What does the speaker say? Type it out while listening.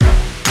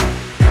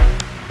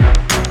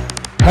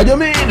How you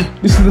mean?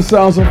 This is the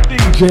sounds of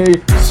DJ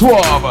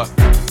Suave.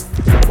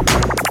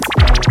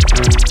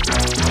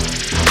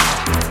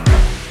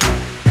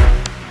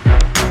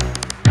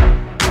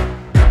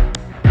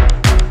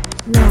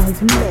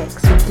 Live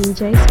mix with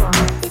DJ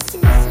Suave.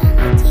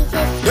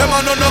 Them a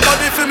know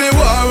nobody for me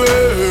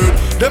worried.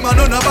 Them a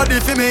know nobody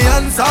for me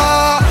answer.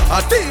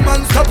 A team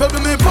unstoppable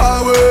me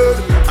forward.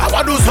 I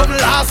wa do some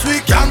last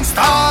week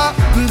youngster.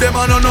 Them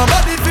a know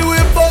nobody for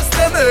we bust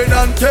them head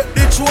and take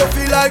the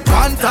trophy like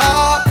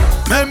Panther.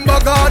 Remember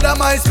God am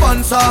my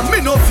sponsor.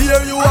 Me no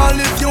fear you all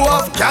if you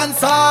have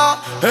cancer.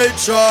 Hey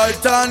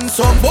short and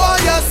some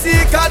boy you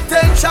seek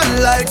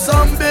attention like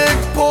some big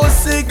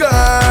pussy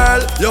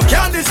girl. You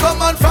can't diss a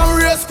man from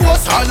race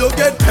course or you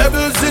get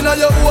pebbles in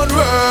your own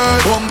world.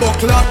 Bumbo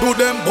clap do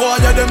them boy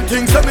yeah them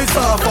things that me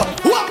suffer.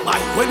 What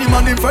my when the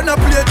man in front of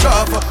play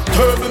chopper.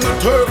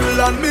 Turble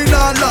and me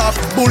not laugh.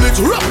 Bullets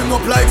wrap him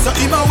up like so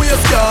him a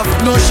waist scarf.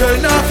 No shell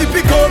now fi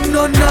pick up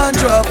no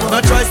non-drop. I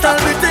try style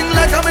me thing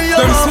like I'm a young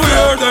man. Them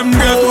swear them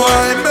get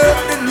why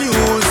make the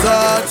news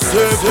that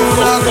say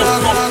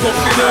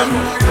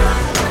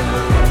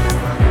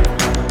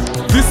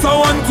this a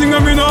one thing I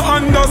me no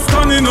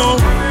understand, you know.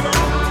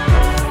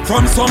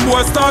 From some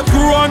boys start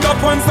grow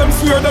underpants, them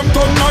swear them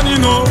turn man, you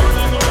know.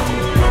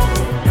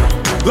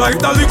 Like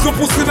that little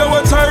pussy they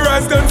watch I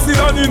rise them sit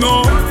down, you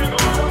know.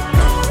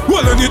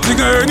 Well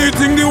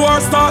anything the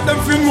war start them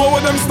feel know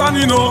where them stand,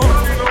 you know.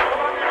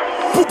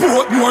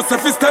 Both more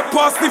if he step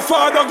past the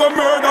father go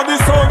murder the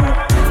son.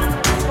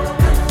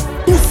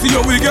 Pussy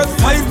you will get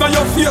five by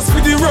your face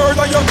with the word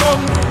of your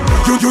tongue.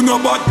 You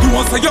know bad, you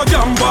won't say you're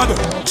damn bad.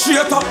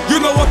 Cheater, you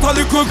know what a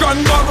little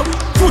grandbag.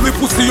 Fully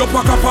pussy you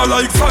pack up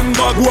like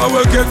sandbag. Who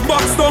will get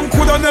boxed down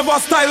coulda never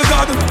style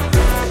God.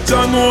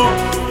 Jano,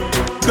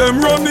 them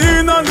run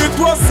in and it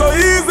was so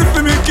easy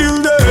for me kill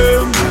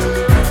them.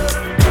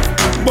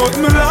 But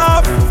me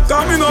laugh,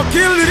 cause me no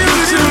kill them.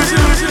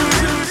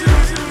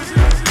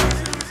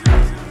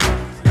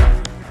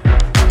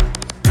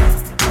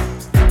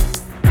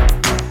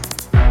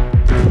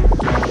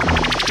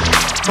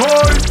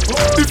 Boy,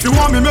 if you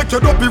want me make your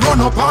dopey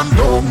run up and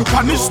down.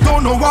 Punish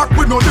don't no walk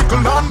with no little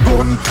hand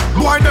gun.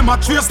 Boy them a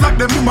trace like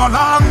them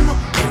Mumalang.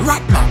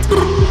 Right back.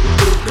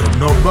 Them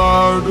no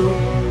bad,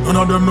 none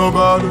of them no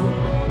bad.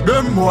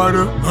 Them boy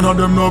none of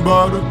them no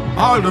bad.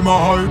 All them a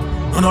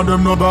hype, none of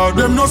them no bad.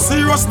 Them no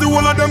serious, the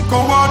whole of them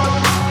coward.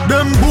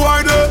 Them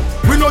boy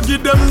we no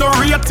give them no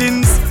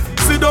ratings.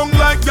 Sit down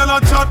like y'all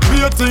a chat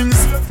beer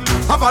things.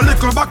 Have a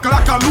little back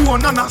like a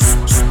loan and a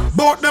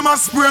bout them a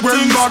spray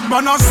things. Bad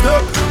man a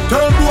step.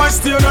 Tell boys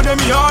stay in them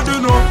yard,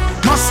 you know.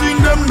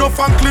 Machine them no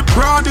fan clip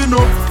proud, you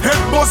know. Head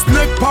bust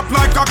neck pop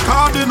like a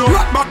card, you know.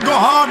 Rat back go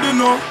hard, you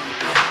know.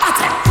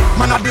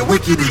 Man a the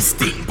wickedest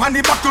thing. On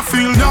the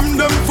battlefield,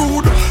 them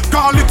food.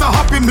 Call it a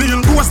happy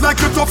meal. Goes like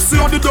a tough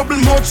seal, the double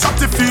mouth shot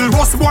the field.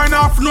 Boss boy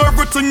now know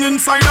everything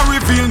inside a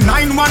reveal.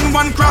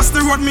 911 cross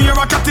the road, me hear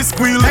a catty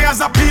squeal.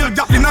 Layers a peel,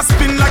 Gatlin a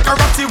spin like a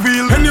ratty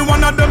wheel. Any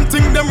one of them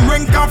think them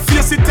rank and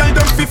face it. Tell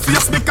them fi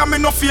face because me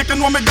no fake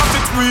and when me got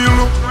it real.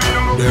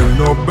 Them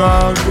no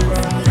bad.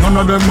 None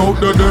of them out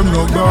there, them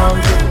no bad.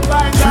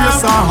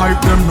 Face and hype,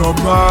 them no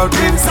bad.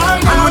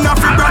 And when I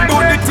figure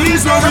about the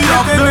teas where we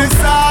have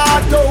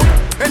them.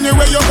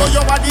 Anyway you go,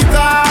 you want the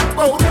dark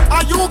boat.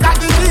 And you got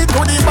the key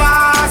to the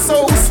boss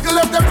house. You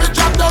left them to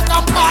drop down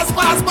and pass.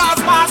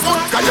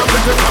 Cause you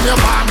bring it from your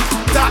van.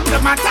 Talk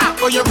them and talk,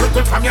 but you bring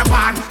it from your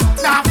van.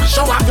 Now for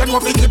show off, you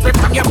know we keep it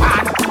from your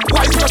van.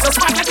 Why you so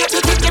smart, you get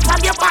it from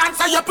your van.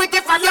 So you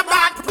pretty from your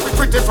van.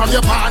 Pretty from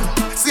your van.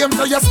 Same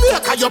to your speak,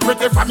 cause you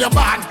pretty from your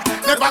van.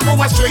 Never go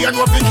astray, you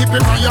know we keep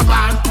it from your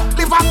van.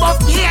 Live above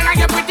here and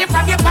you pretty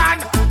from your van.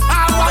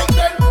 Alright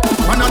then.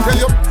 Man I tell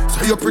you,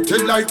 so you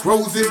pretty like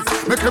roses.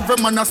 Make every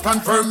man a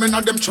stand firm in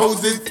them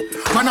choices.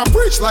 Man I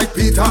preach like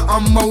Peter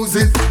and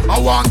Moses. I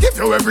want give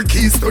you every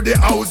keys to the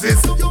houses.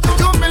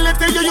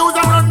 Humility you use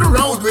around the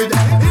road with.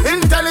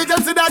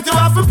 Intelligence that you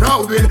have to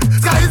proud with.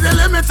 Sky's the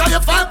limit so you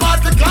fall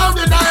past the cloud.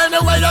 And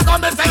anyway you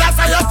come and say you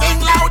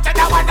sing loud. And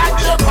I want that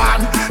dear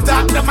man.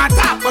 Talk them and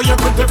talk but you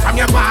put it from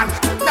your van.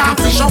 Now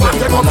for show up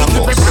you know me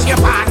keep it from your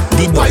van.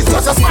 Why you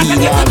so smart you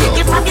get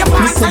it from your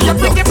van. So you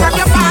put it from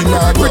your van.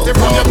 Put it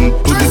from your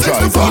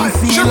van.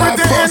 She put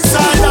the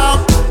inside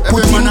out.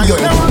 Every man I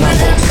use on the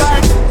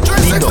inside.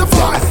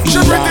 365. She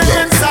put the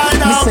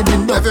inside out.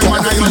 Every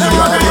man I use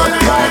on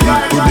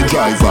the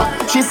driver.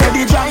 She said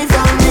the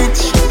driver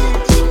rich.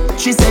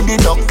 She said the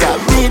doctor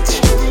rich.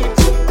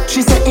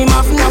 She said him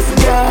have enough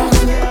girl,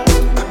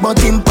 but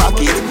him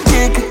pocket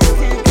big.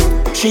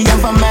 She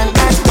have a man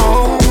at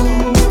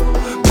home,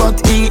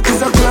 but he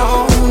is a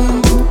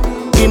clown.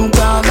 Him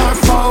call her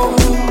phone.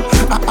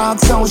 I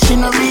ask how she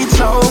no reach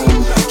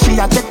home. She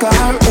a take her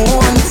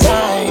own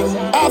time.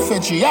 I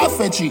fetch you.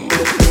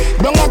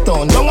 Down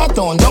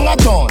a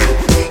town.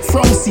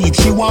 Front seat,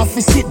 she want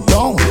to sit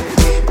down.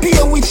 Pay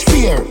which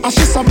fear, and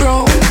she's a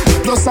brown.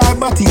 Plus her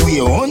body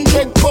weigh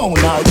 100 pound.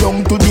 Her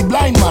young to the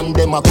blind man,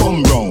 them a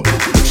come round.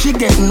 She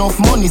get enough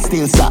money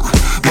still, sir,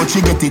 but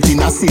she get it in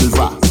a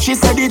silver. She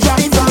said the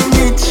driver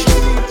rich.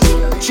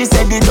 She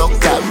said the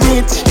doctor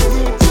rich.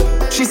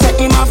 She say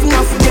him have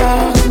enough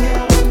girl,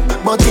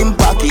 but him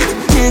pocket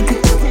big.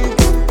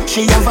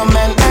 She have a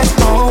man at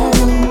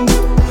home,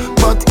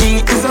 but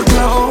he is a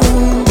clown.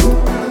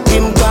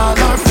 Him call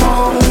her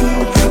phone,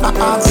 I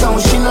ask how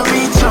she no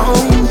reach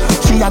home.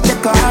 She a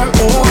take her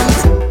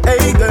own.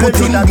 Hey girl, put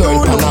him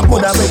girl on a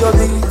bus.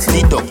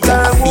 The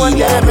doctor feel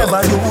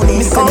never do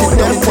this. How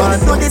them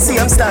want do the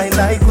same style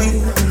like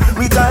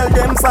we call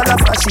them for the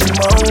fashion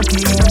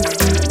monkey.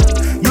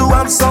 You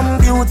have some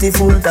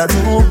beautiful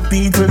tattoo,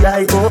 people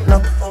like oh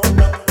no.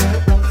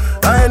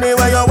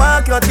 Anywhere you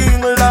walk, your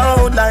thing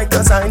loud like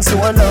the signs to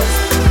a love.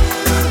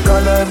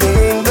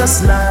 Coloring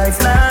this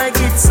life like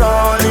it's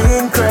all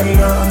in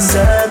crayon.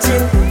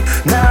 Searching,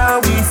 now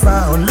we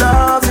found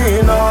love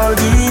in all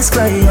these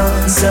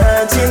crayons.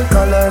 Searching,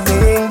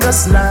 coloring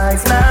this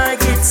life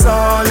like it's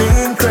all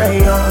in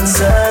crayon.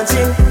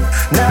 Searching,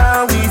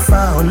 now we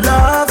found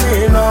love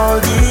in all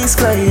these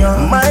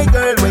crayons. My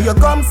girl, where you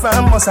come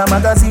from, must a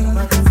magazine.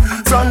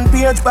 Front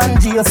page,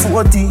 Pangea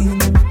 14.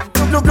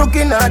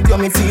 Looking at you,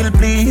 me feel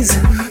please.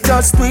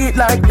 Just sweet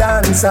like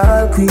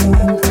dancehall queen.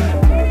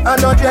 I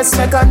know dress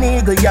make a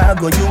nigga, ya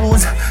go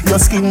use. Your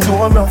skin too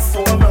rough.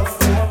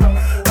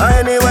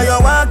 Anywhere you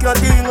walk, your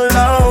thing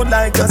loud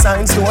like your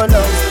signs to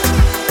love.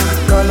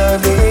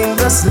 Coloring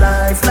this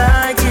life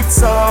like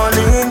it's all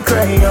in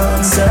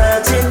crayon.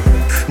 Searching,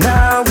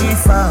 now we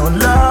found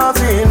love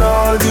in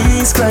all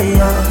these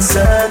crayons.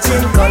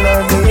 Searching,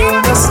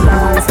 coloring this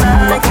life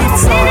like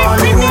it's all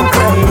in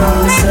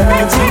crayon.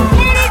 Searching,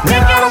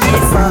 now we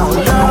found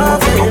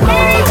love in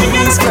all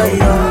these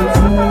crayons.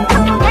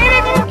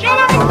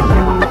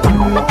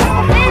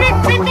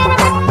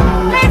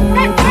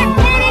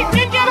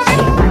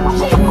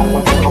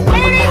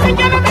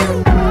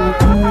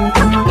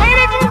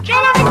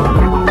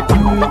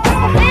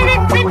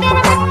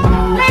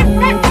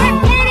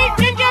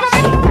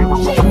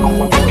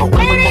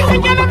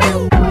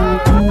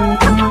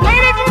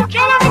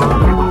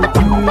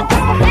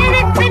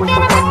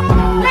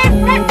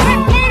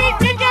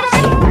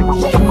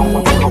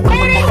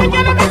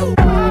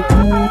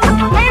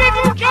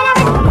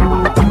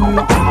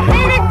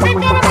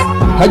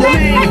 How you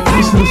mean?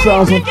 Listen to the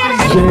sounds of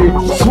DJ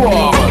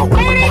Suave.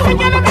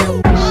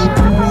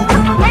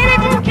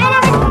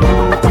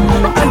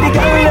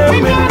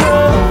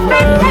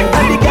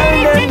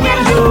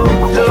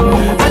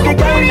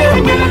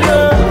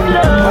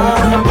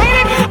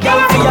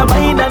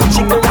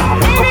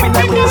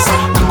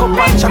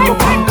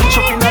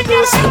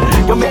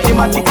 You make him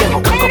a ticket,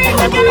 cock up in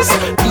a dose.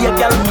 Be a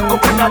girl, cock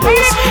up in a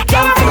dose.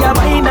 Girl, for your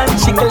wine and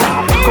jiggle,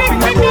 cock up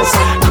in a dose.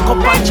 Cock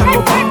up and chuck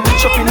up and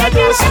catch up in a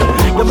dose.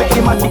 You make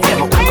him a ticket,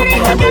 cock up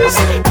in a dose.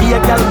 Be a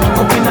girl, cock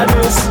up in a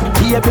dose.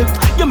 Baby,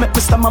 you make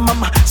me stammer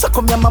mama, so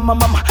come your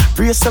mama.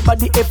 Brace your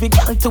body, every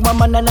girl to a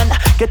man and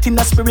get in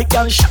a spirit,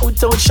 girl,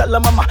 shout out,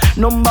 shala mama.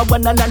 Number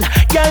one and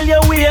girl, your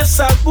waist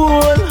are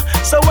cool,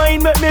 so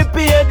wine make me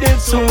pay the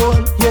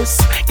toll. Yes,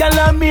 girl,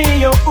 I'm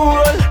me your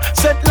owl,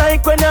 set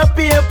like when a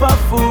paper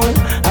fool.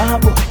 Ah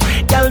boy,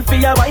 girl, for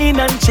your wine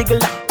and jiggle,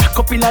 cock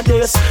up in a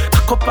dose,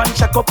 cock up and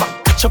chuck up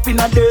and catch up in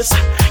a dose.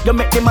 You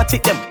make them a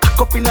tick them,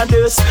 cock up in a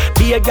dose.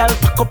 Be a girl,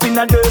 cock up in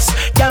a dose.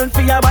 Girl,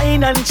 for your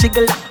wine and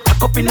jiggle,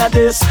 cock up in a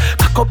dose,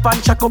 cock up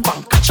and chuck up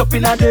and catch up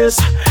in a dose.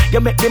 You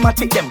make them a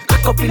tick them,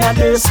 cock up in a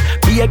dose.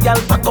 Be a girl,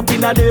 pack up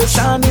in a dose.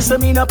 Shani say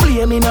me no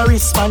play, me no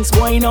response.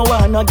 Boy no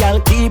want no girl,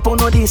 keep on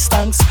no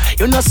distance.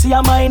 You no see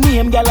my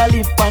name, girl I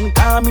live pan.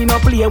 Call me no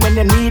play when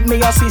they need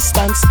me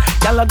assistance.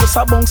 Girl I just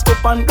a bounce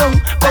up and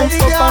down, bounce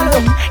up and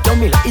down. You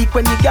me like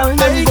when the girl them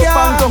go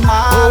and down.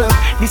 Oh,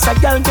 this a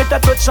girl get a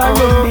touch and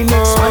run, the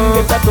next one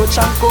get a touch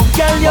and come.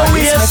 Girl your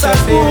waist a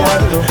cool,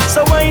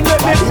 so why not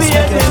me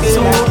pay them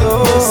so?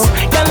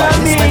 Girl I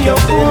me your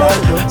fool,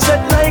 set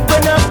like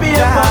when I be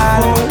a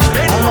fool.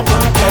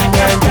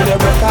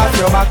 Broke off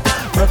your back,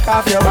 broke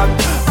off your back,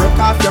 broke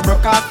off your,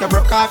 broke off your,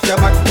 broke off your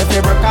back. If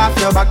you broke off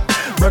your back,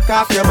 broke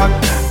off your back,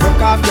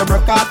 broke off your,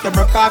 broke off your,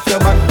 broke off your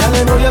back. Girl,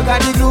 you know you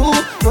got the glue,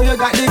 know you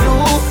got the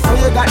glue, know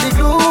you got the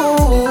glue.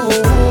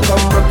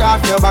 Come broke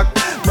off your back,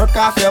 broke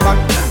off your back,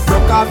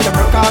 broke off your,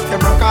 broke off your,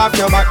 broke off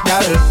your back,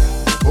 girl.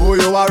 Who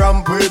you are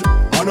ramp with?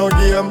 On no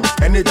game.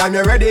 Anytime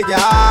you're ready,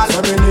 girl.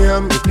 So me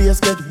name. The place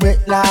get wet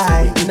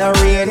like in a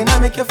rain, and I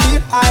make you feel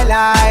high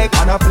like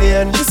on a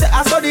plane. She say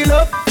I saw the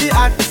love, the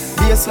hot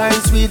baseline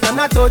sweet and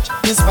I touch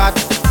the spot.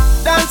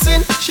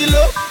 Dancing, she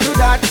love do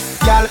that.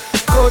 Girl,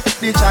 cut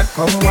the chat,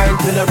 come wine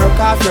till you broke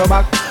off your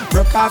back,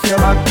 broke off your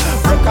back,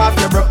 broke off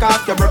your, broke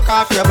off your, broke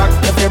off your back.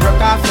 If you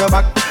broke off your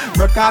back,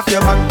 broke off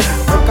your back,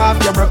 broke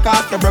off your, broke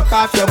off your, broke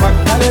off your back.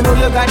 Girl, you know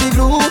you got the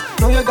glue,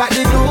 know you got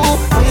the glue,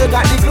 know you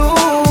got the glue.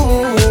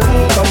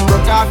 Come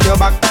broke off your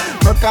back,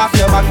 broke off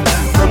your back,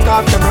 broke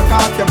off your, broke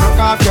off your,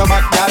 broke off your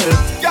back, girl.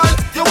 Girl,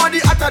 you are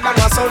the hotter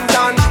than a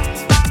suntan.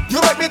 You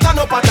make me turn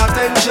up at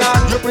attention.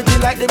 You pretty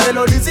like the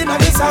melodies in the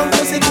sound.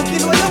 You say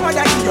cooking when you want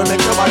that, you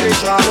make your body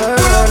strong.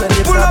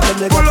 Pull up,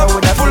 pull up, pull up,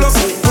 pull up, pull up,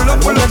 pull up,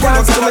 pull up, pull up, pull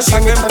up, pull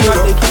up,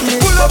 pull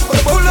up,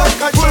 pull up,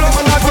 pull up, pull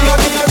up, pull up,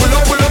 pull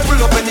up, pull up,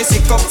 pull up, when you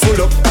sick up,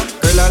 full up.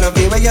 Girl, I love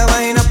the way you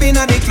wind up in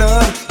the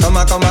club.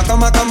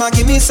 Come on,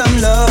 give me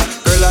some love.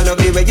 Girl, I love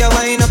the way you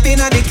wind up in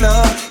the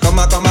club. Come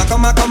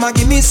on,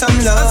 give me some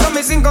love. So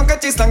me sing con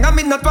catchy slang, I'm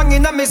not twang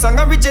in a me song.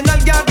 Original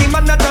girl, the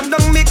man that damn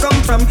down me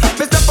come from.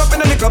 Me step up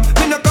in the club,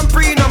 me no come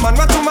free no man.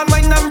 What woman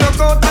wine and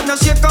broke out and a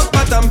shake up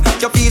bottom.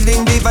 You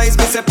feeling the vibes,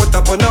 me say put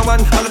up on no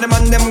one. All of them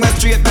and them go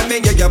straight, but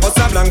me you bust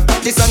a blank.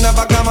 This and the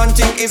back of man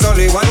thing is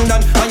only one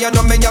done. And you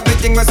know me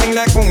everything we sing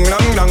like boom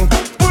long long.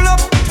 Pull up,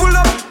 pull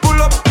up,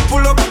 pull up,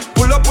 pull up,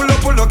 pull up, pull up,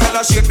 pull up, girl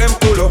I shake them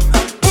pull up.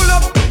 Pull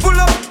up, pull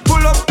up,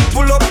 pull up,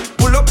 pull up,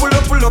 pull up, pull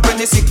up, pull up, and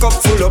the sick up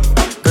full up.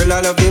 Girl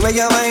I love the way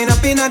you wind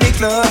up in the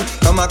club.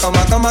 Come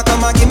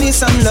on, give me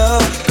some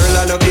love. Girl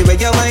I love the way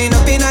you wind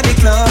up in the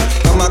club.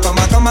 Come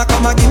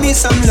on, give me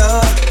some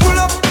love. Pull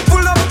up,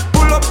 pull up,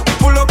 pull up,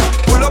 pull up,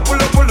 pull up, pull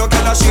up, pull up,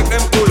 girl I shake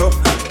them pull up.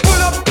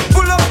 Pull up,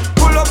 pull up,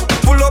 pull up,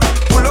 pull up,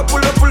 pull up,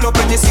 pull up, pull up,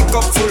 and the sick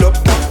up full up.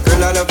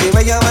 Girl I love the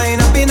way you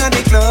wind up in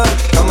the club.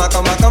 Come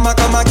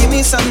on, give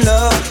me some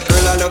love.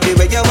 Girl I love the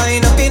way you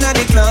wind up in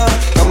the club.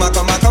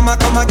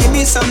 Come on, give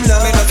me some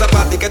love. Me not a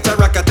party, get a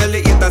rock, I tell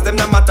the haters them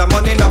no matter.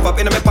 Money enough up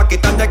in my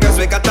pocket and the girls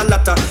we got a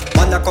lotta.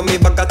 Man a come me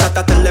back a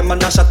tata, tell them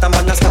man a shatter,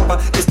 man a stopper.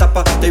 They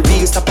stopper, they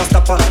real stopper.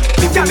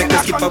 Me will make me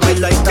skip away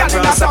like a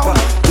grasshopper.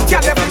 If you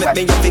ever make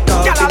me, you pick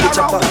out to the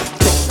chopper.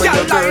 Take for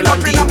your girl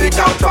and deal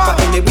without proper.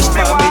 Any wish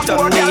for me to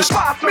unleash.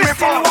 Me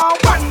still want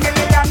 1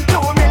 million,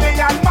 2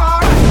 million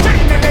more, 3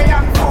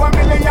 million, 4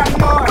 million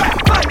more,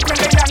 5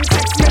 million,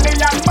 6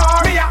 million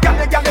more.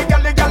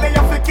 Gally,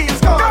 you fi keep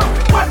score.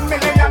 1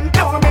 million,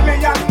 2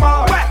 million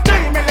more,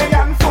 3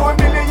 million, 4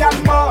 million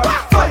more,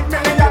 5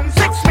 million,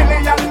 6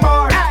 million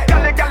more.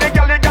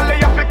 Gally,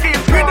 you fi keep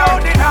score.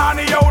 Without the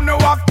nanny, you know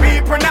of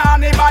people.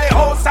 Nanny buy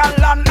house and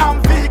land and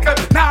vehicle.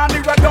 Nanny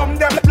we dumb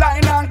them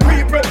blind and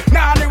cripple.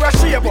 Nanny we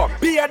shave up,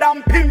 beard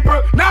and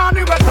pimple.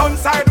 Nanny we turn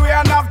sideways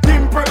and have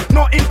dimple.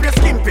 No impy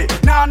skimpy,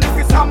 nanny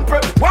fi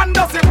sample. One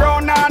dozen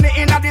brown nanny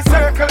inna the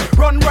circle.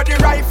 Run with the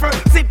rifle,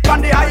 sip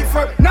on the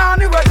rifle.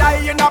 Nanny we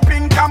die in a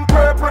pink and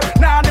purple.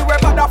 Nanny we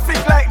bada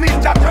fit like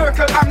Ninja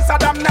Turtle.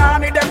 Amsterdam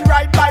nanny them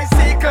ride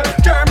bicycle.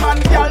 German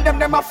girl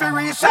them a fi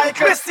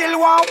recycle. We still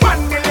want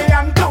 1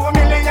 million, 2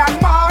 million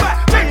more,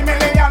 3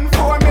 million,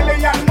 4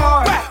 million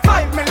more,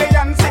 5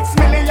 million, 6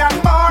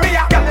 million more.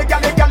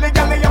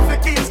 Gally, you fi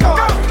keep score.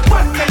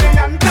 1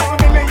 million, 2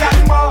 million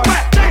more,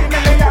 3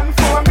 million,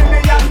 4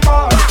 million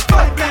more,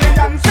 5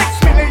 million,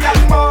 6 million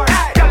more.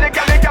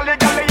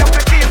 Gally, you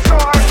fi keep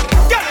score.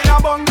 Girl in a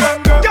bun,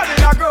 girl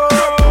in a groove,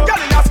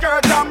 girl in a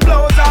skirt and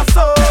blouse and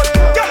soul.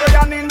 Girl we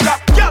a ninja,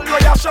 girl we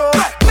a show.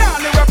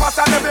 Nanny we pass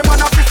and every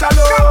man a piece a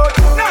load.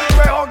 Nanny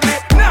we ugly,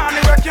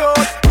 nanny we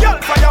cute. Girl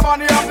for your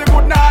money have the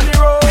good nanny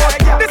road.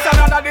 This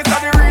another, this a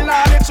the real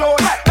nanny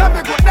choice.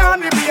 Every good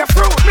nanny be a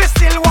fruit. Me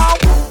still want.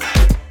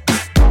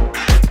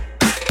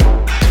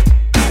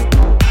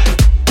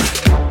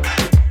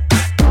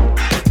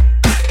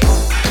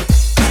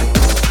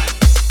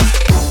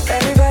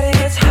 Everybody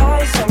gets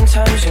high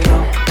sometimes, you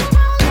know.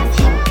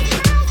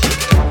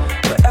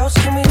 What else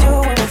can we do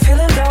when we're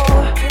feeling low?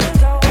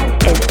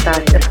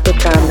 Estás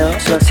escuchando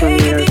los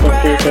sonidos de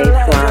DJ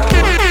Suave.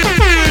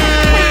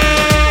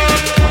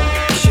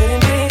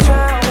 Shouldn't be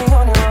drowning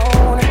on your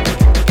own.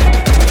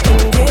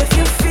 And if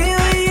you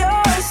feel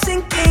you're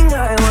sinking, I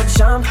will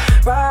jump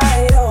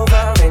right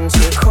over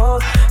into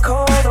cold,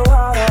 cold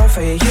water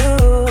for you.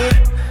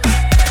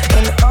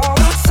 And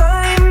although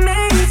time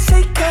may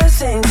take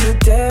us into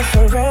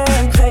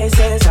different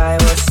places, I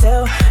will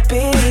still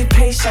be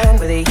patient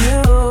with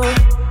you.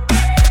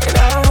 And I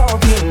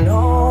hope you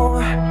know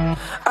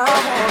I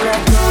won't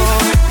let go.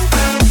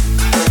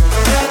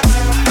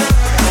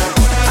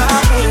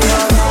 I'll be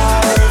your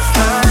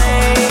lifeline.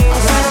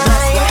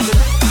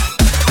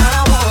 I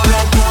won't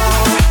let go.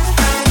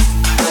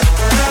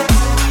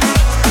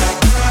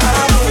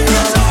 I'll be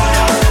your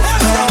lifeline.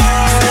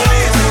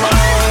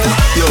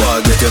 You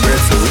want get your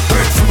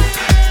breadfruit?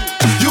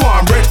 You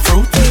want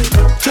breadfruit?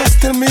 Just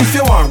tell me if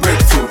you want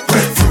breadfruit.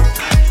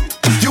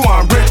 You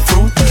want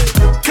breadfruit?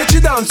 Catch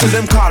it down to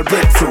them called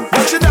breadfruit.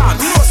 Watch it down.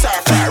 Roast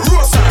or fry,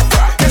 roast or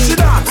fry. Catch it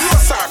down.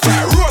 Roast or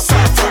fry, roast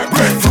or fry.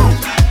 Breadfruit.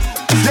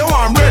 You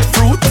want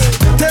breadfruit?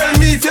 Tell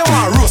me if you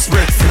want roast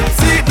breadfruit.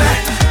 See it there?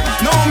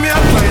 Now me a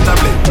find a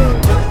blend.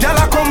 Gyal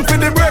a come for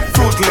the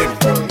breadfruit limb.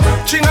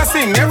 Ching a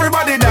sing,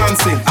 everybody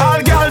dancing. All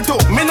gyal too,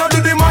 me no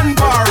do the man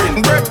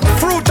barring.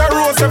 Breadfruit a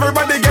roast,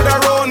 everybody get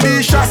around.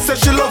 Nisha said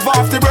she love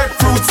off the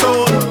breadfruit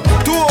zone.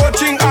 Too hot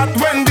ching hot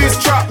when this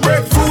trap.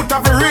 Breadfruit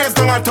have a raised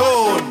on a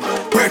tone.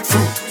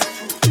 Breadfruit.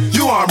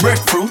 You want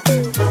breadfruit?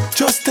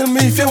 Just tell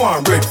me if you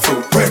want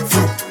breadfruit.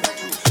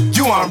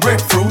 You want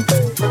breadfruit?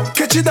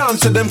 Catch it down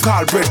to them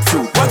called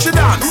breadfruit. Watch it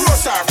down.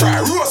 Roast or fry,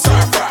 roast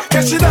or fry.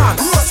 Catch it down.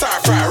 Roast or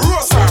fry,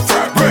 roast or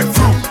fry.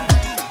 Breadfruit.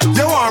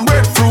 You want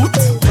breadfruit?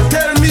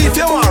 Tell me if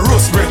you want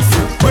roast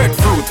breadfruit.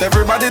 Breadfruit,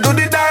 everybody do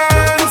the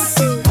dance.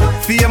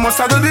 Famous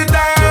I do the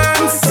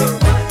dance.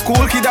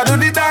 Cool kid I do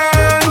the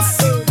dance.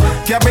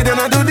 Cabin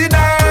I do the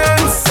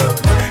dance.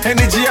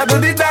 Energy I do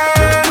the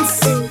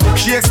dance.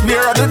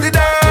 Shakespeare I do the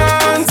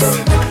dance.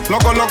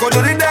 Loco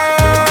do the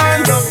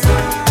dance.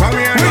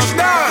 Wish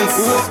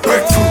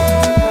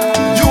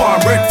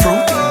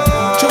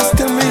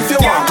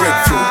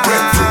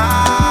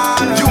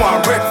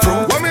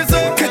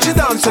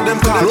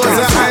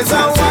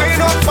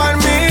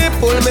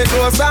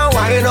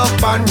wind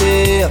up on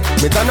me.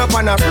 Me turn up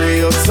and I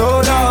pray up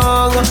so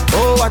long.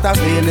 Oh, what a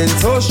feeling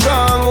so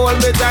strong. Hold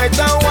me tight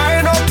and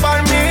wind up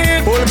on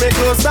me. Pull me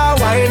closer,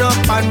 wind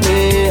up on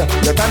me.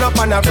 You turn up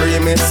and I pray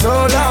me so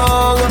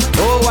long.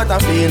 Oh, what a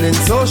feeling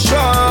so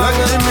strong. Like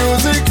the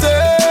music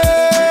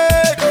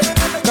take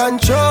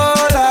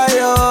control of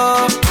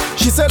you.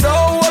 She said, don't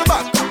hold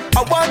back.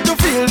 I want to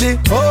feel the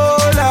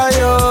whole of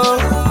you.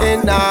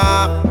 In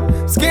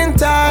a skin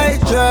tight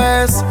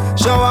dress,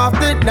 show off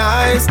the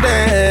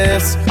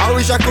niceness. I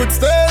wish I could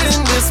stay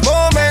in this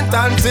moment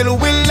until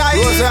we light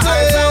it. Close your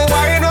eyes and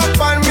wind up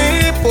on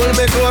me. Pull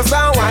me close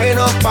and wind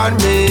up on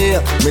me.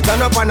 Me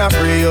turn up and I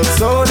pray up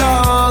so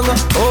long.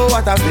 Oh,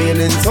 what a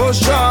feeling so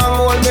strong.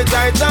 Hold me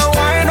tight and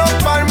wind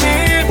up on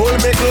me. Pull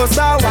me close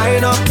and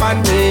wind up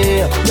on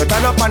me. You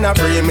turn up and I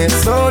pray me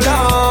so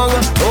long.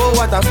 Oh,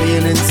 what a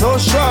feeling so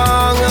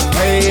strong.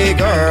 Hey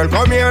girl,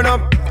 come here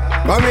now.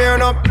 Come here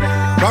now.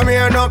 Come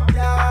here now.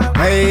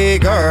 Hey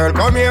girl,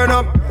 come here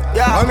now.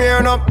 Come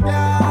here now.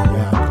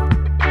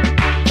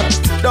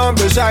 Don't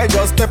be shy,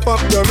 just step up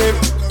to me.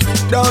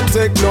 Don't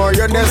ignore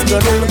your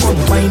destiny.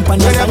 You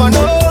never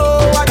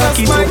know what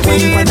just might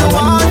be the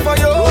one for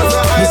you.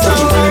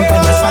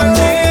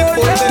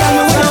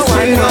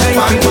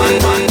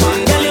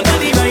 Girl, your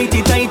body right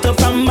it tight up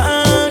from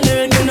man.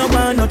 You no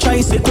want no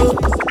tricycle,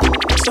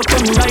 so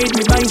come ride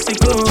me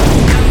bicycle.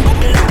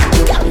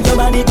 Your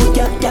body good,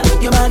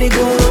 yeah, your body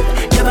good.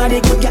 Your body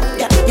good,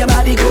 yeah, your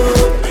body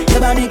good. Your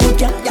body good,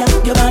 yeah,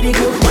 your body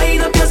good.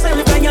 Wind up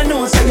yourself and you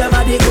know say your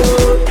body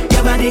good.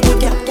 Your body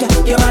good, yeah,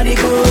 your body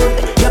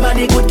good. Your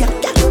body good, yeah,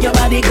 your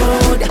body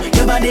good.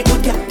 Your body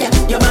good,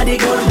 yeah, your body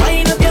good.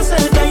 Wind up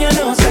yourself and you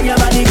know say your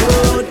body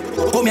good.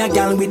 Come here,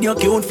 girl, with your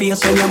cute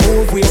face. When you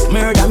move waist,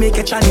 murder make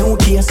it a new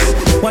case.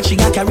 What she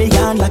got carry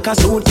on like a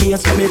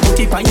suitcase. When me put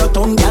it on your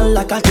tongue, girl,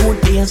 like a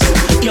toothpaste.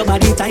 Your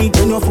body tight,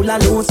 you know full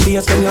of loose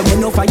space. When you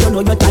bend over, you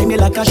know you tie me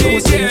like a shoe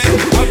space.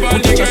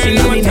 Put it just in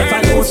a me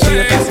never lose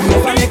space. Cause me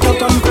never make you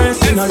come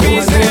first. You know you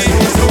must lose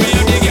space. So we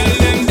have the girl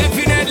them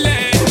definitely.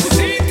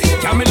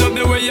 Can me love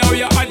the way how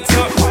you hot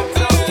up.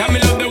 Can me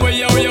love the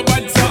way how you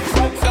bad up.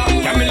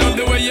 Can me love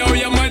the way how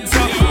you mad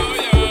up.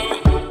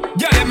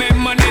 Girl, you make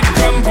money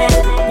jump up.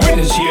 When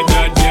you shade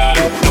that girl,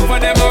 look for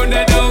them out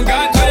there down.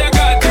 God, so you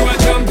got you a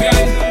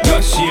champion.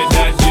 Just shade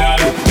that girl.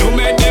 You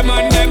make them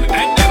and them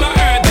and them a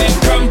earth it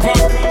jump up.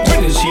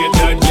 When you shade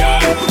that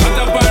girl, cut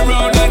up and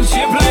round and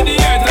shape like the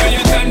earth how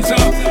you dance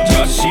up.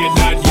 Just shade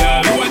that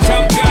girl, you a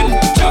champion.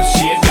 Just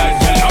shade that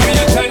girl, how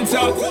you dance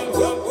up.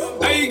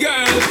 Hey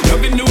girl,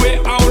 loving the way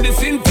how this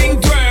thing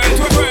twirl,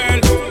 twirl.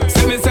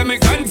 Say me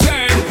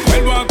concerned.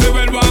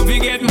 Well want to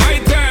get my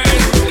turn.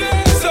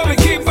 So me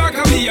keep back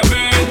and be a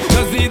burn.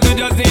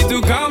 Just need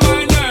to calm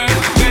my nerve.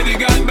 Baby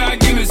girl back,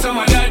 give me some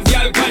of that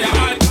girl, cause you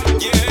hot.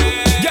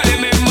 Yeah, girl, you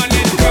make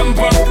money come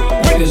up.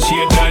 When you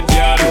shade that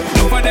girl,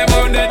 look for them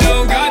out there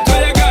down. God, so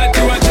you got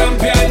you a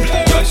champion.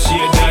 Just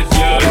shade that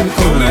girl.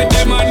 You make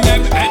them and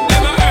them and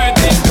them a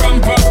earth it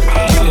crump up.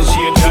 When you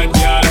shade that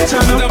girl,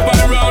 turn up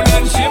and round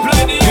and shape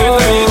like the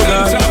earth how you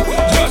dance up.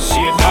 Just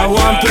shade that girl. I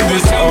want to be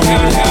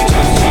champion.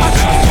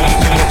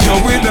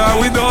 You're with or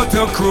without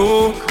your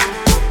crew.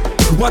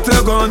 What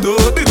you gonna do?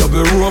 The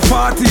double row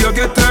 40, you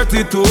get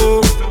 32.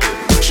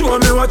 Show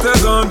me what you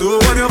gonna do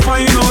when you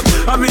find out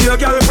I mean your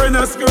girlfriend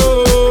a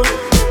screw.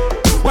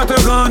 What you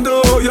gonna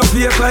do? You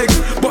fake like,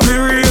 but me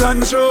real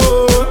and true.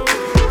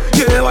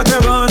 Yeah, what you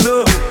gonna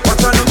do?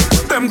 What you do?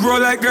 Them grow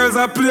like girls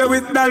that play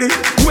with dolly.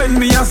 When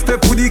me a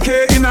step with the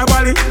K in a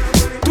body.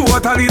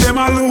 Totally them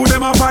a loo,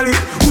 them a folly.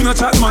 Who no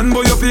chat man,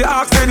 but you fi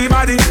ask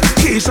anybody.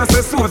 Keisha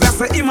say so, that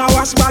say him a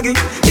wash baggy.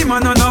 Him a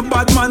no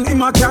bad man,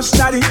 him a cash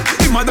daddy.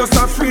 Him a just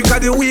a freak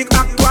of the week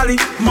actually.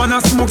 Man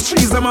a smoke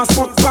cheese, them a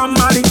smoke Pam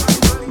Mali.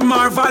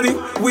 Marvally,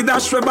 we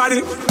dash your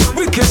body.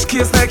 We catch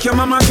case like your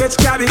mama catch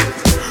cabby.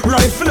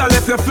 Rifle a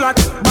left your flat,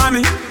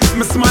 bammy.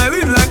 Me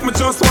smiling like me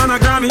just wanna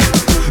Grammy.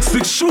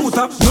 6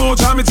 shooter, no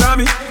jammy.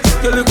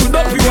 You look good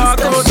up, you walk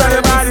out of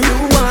your body.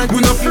 We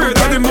not afraid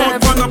of the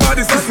mouth for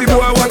nobody. Sissy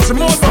boy, watch the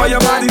mouth for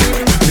your body.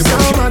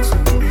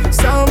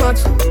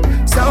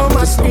 So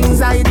much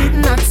things I did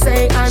not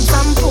say. And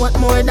some put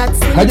more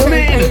that's in How you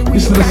mean?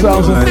 This is the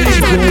sounds of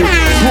DJ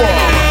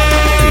Suave.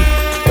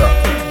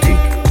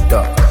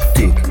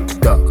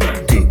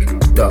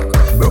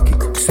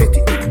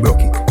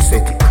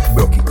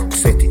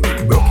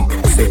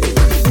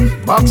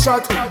 Back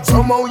shot,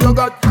 somehow you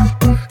got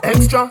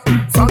extra,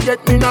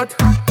 forget me not.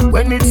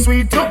 When it's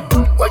sweet, you,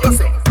 what you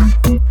say?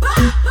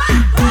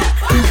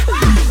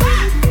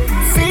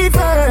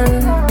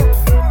 Fever,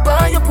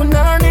 buy your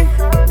punani.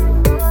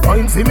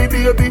 Wine see me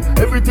baby,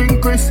 everything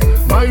crisp.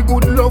 My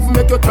good love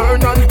make you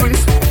turn and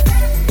crisp.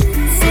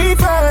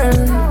 Fever,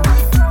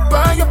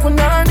 buy your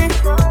punani.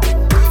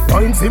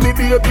 Wine see me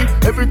baby,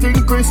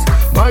 everything crisp.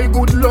 My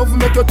good love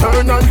make you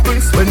turn and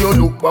crisp. When you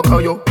look back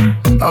at you,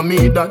 I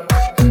mean that.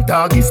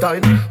 doggy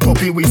style,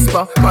 puppy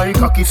whisper. My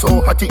cocky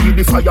so hot it give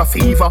the fire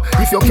fever.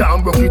 If you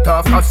can't broke it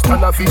off, hasta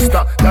la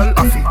vista. Y'all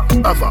affy,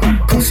 ava,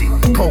 pussy,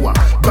 power,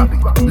 grab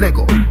it,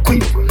 Lego,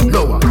 quick,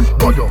 lower,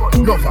 godo,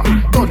 lover,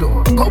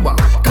 godo, power,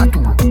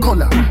 tattoo,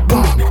 color,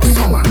 wow,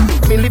 summer.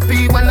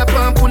 Millipede, when I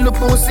pump, pull the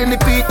pussy,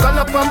 lipid,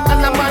 color pump,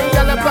 and I'm my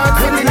yellow pump,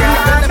 feeling in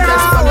the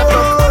best for the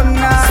pump.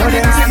 So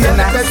this is the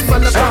best for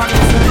the pump.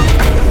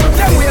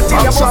 Then wait till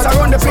you bust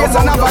around the place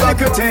and have a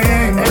little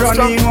thing.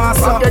 Running one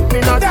stop.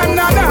 Then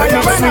now you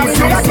when I'm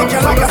free, I kick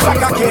you like a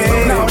soccer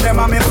kid. Now them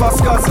are me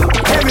first cousin.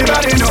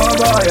 Everybody know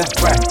boy.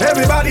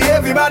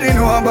 Everybody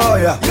know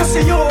boy. You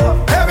see you.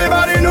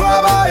 Everybody know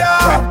boy.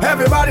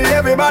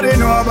 Everybody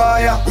know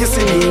boy. You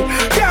see me.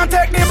 Can't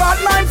take the bad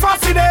mind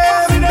fast to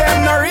them.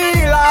 Them no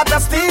real heart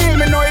of steel.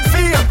 Me know it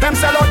feel. Them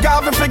sell out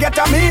Garvin forget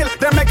a meal.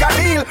 Them make a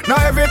deal. Now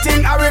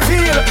everything I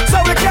reveal. So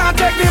we can't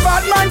take the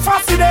bad mind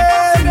fast to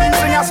them.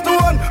 Sing a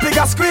stone. Big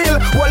a squeal,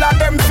 all of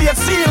them faith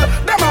seal.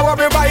 Them a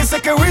worry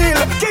bicycle wheel.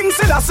 King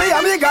Selassie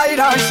and me guide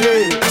and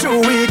shade. True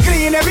we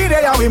clean every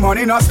day and we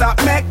money no stop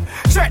make.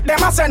 Check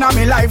them a send on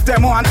me life,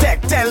 them want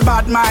take. Tell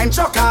bad mind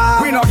chucker.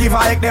 We no give a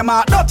heck, them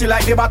a dirty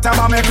like the bottom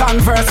of me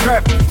Converse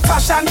grip.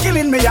 Fashion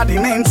killing me a the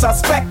main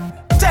suspect.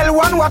 Tell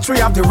one watch we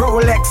have the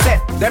Rolex set.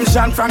 Them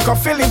Jean Franco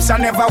Phillips I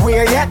never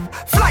wear yet.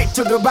 Flight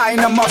to Dubai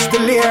no must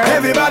delay.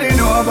 Everybody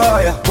know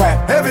boy.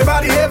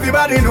 Everybody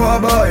know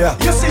boy.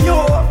 You see you.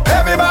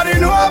 Everybody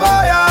know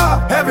boy.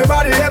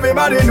 Everybody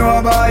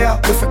know boy.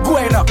 If it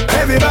going up,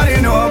 everybody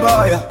know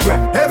boy.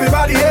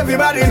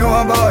 Everybody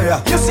know boy.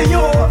 You see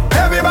you.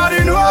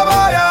 Everybody know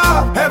boy.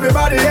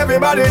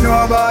 Everybody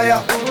know boy.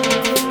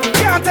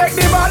 Can't take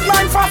the bad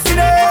mind fast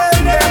today.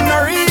 Them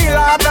no real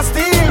heart of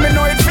steel. Me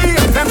know it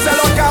feel. Them sell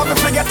out car we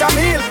forget a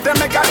meal. Them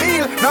make a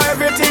deal. Now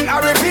everything I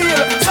reveal.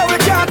 So we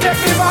can't take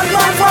the bad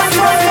mind fast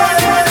today.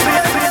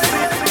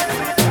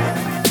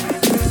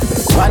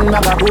 One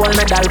bag of gold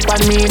medal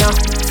pan me now.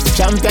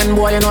 Champion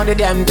boy, you know the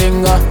damn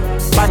thing.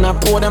 Pan a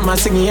pour them a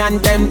sing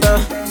anthem.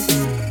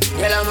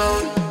 Yellow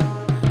moon.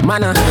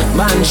 Man,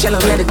 shell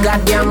up the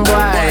goddamn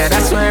boy.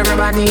 That's why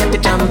everybody at the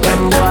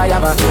champion boy.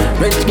 Have a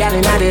rich gal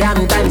in the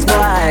Hamptons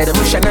boy. The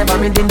bush never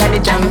meet in the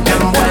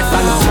champion boy.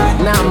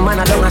 Now man,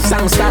 I don't a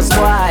songsters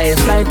boy.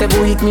 Flight every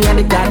week me at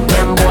the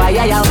goddamn boy.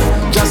 Yeah,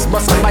 just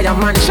bust up by a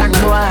mansion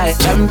boy.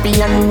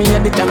 Champion me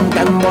at the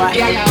champion boy.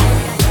 Yeah.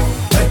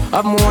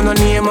 I've more no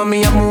name and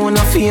me have more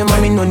no fame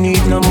and me no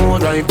need no more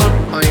right up.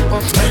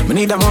 Me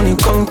need a money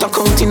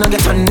counting and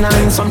get a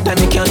 9.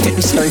 Sometimes me can't take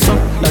this life up.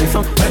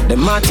 The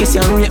artists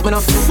and rate me no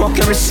fuck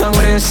every song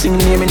when they sing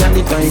name in at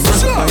the time.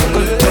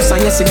 Plus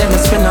I yesterday me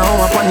spend an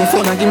hour on the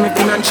phone and give me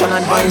financial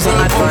advice.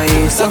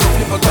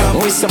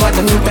 We about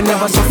the people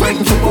never so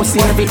frightened to post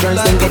in every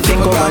dance then get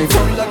go right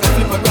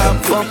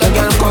up. Fuck the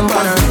girl come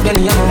on her, then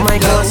you have a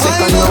mic now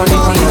second round.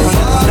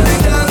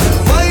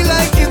 Why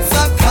like it's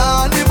a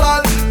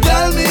carnival?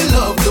 Tell me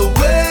love the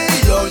way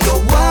you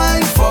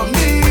wine for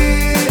me.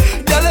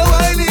 Girl, your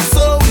wine is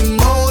so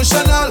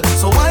emotional.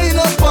 So wine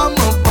up on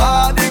my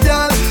body,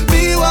 girl.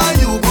 Me while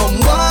you come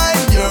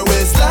wine your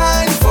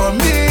waistline for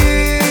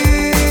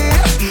me.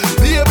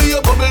 Baby,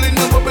 you're bubbling,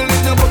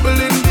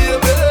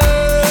 baby.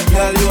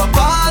 Girl, you a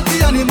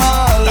party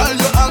animal. Girl,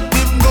 you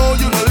active, no,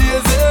 you no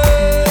lazy.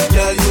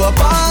 Girl, you a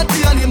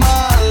party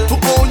animal. To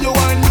own your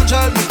wine, you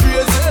drive me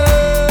crazy.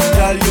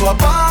 Girl, you a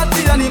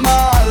party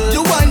animal.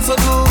 You wine so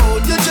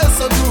good, you just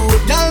so good.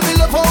 Girl, me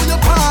love how you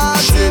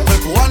party. She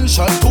take 1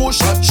 shot, 2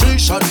 shot, 3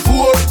 shot,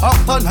 4.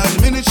 After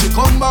 9 minutes, she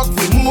come back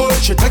for more.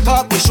 She take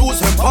off the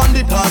shoes and pound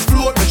the dance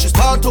floor. Then she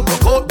start to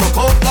broke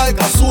out like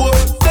a sword.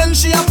 Then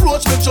she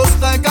approach me just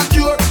like a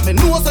cure. Me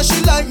know that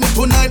she like me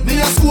tonight, me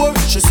a score.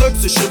 She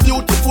sexy, she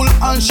beautiful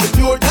and she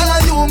pure. Tell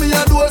her you me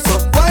a door, so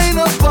wind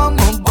up on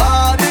my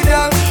body,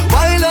 girl.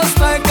 Wind us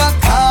like a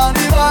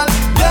carnival.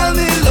 Girl,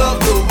 me love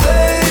the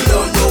way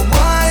you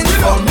wine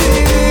for me.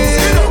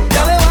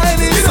 Girl, your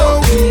wine is so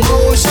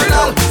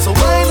emotional. So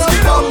wind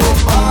up on my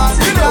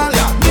body, girl.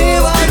 Me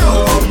while you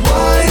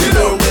wine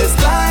your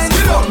waistline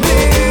for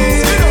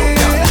me.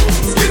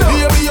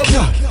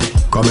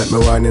 Come let me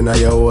wine in a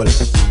your hole.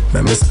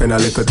 Let me spend a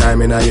little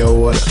time in a your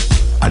hole.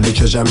 And the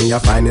treasure me a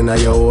find in a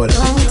your hole.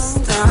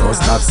 Don't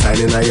stop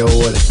signing a your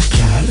hole.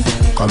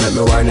 Come let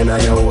me wine in a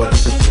your hole.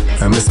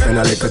 Let me spend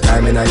a little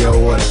time in a your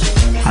hole.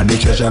 And the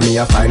treasure me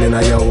a find in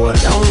a your hole.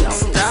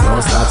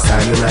 Don't stop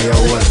signing a your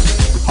hole.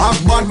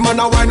 Half bad man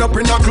a wind up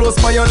in a close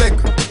by your leg.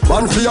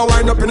 One for your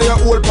wind up in your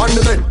hole pan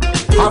the bed.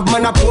 Half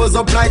man a pose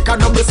up like a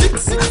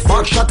 6.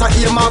 Back shot a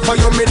aim off for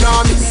your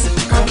minamis.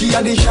 Cocky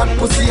a the shot,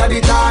 pussy a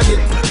the target.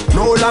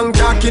 No long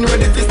talking,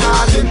 ready to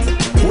start it.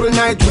 Whole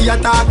night we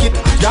attack it.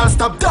 Can't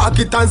stop talk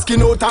it and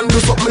skin out and do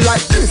something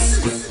like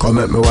this. Come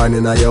at me wine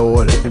in a your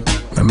hole.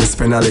 Let me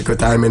spend a little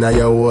time in a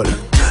your hole.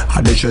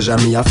 Had the treasure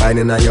me a find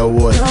in a your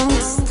hole.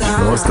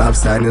 Don't stop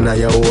signing a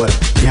your hole.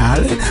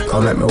 Y'all,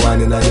 come at me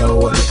wine in a your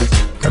hole.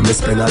 Let me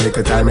spend a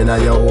little time in a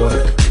your hole.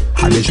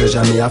 Had the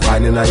treasure me a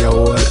find in a your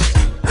hole.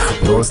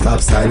 Don't stop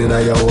signing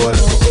a your hole.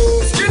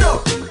 Skin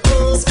up,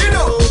 skin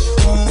up,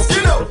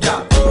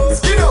 yeah.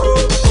 Skin up,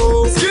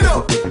 skin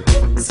up,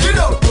 skin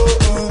up,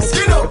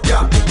 skin up,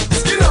 yeah.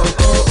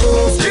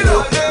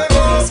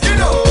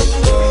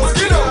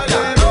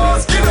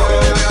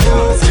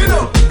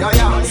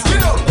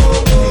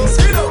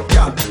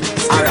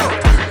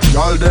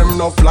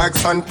 rough like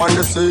sand on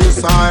the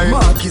seaside.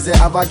 Marquis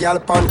have a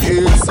gal on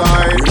each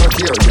side. You don't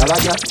care, gal a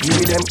gal, give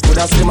me them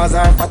coulda slim as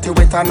her fatty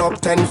wet and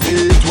up 10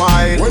 feet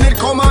wide. When it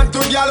come on to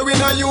gal, we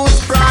no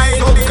use pride.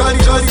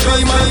 Subconscious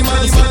be my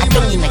man.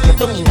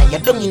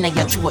 Dung inna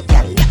your throat,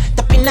 gal.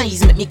 Tapping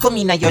eyes make me come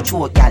inna your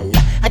throat, gal.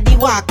 I di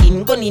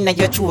walking gun inna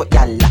your throat,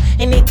 gal.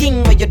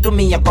 Anything where you do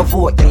me, I go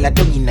vote, gal.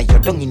 Dung inna your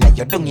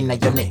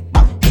neck.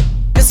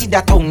 You see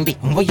that tongue,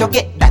 where you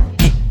get that?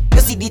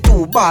 You see the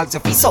two balls,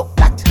 if you suck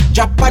that.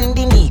 Drop on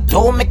the knee,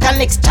 don't make a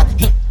next chat.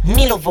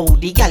 Me love how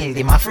the gal,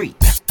 they my free.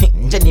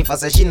 Jennifer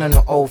says she no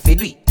know how to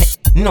do it.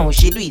 No,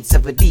 she do it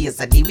 7 days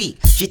of the week.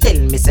 She tell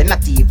me say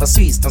not even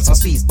Swiss, not so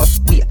Swiss, but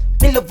wait.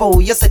 Me love how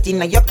you set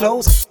in your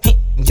clothes.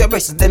 Your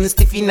breasts them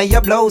stiff in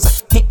your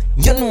blouse.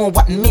 You know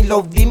what me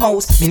love the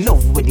most. Me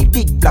love with the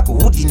big black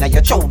hood in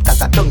your throat.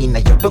 Cause I dung in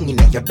your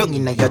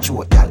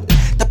throat, gal.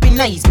 Tapping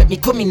eyes make me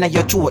come in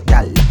your throat,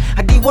 gal.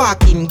 I di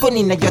walking gun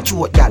in your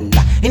throat, gal.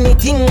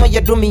 Anything where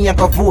you do me, I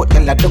go vote,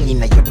 gal. I dung in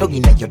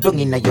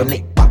your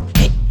neck.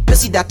 You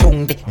see that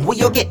tongue there, where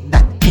you get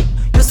that?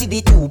 You see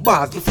the two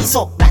balls, if you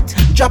suck that.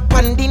 Drop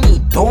on the knee,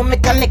 don't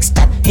make a next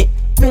step.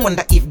 Me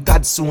wonder if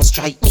God soon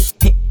strike me.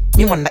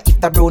 Me wonder if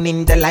the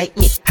browning they like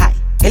me. Hi,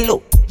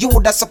 hello, you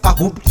woulda suck a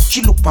hood.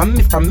 She look on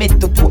me from head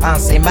to toe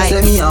and say my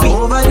you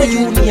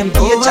name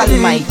be a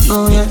almighty.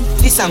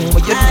 This song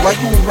where you do what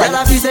you right. Tell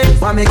her say,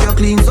 why make you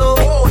clean so?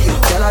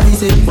 Tell her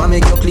say, why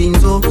make you clean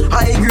so?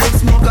 High grade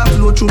smoke a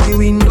flow through the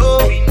window.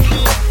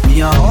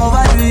 Me a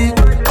overdo it.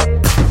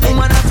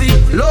 Woman a feel,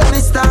 love me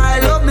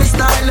style, let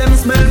me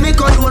smell me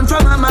cologne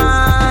from my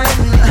mind.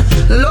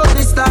 Love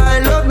me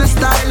style, let me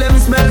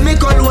smell me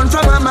cologne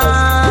from my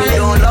mind. Me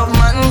don't love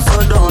man,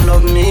 so don't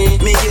love me.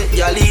 Me get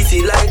y'all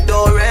easy like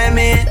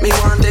Doremi. Me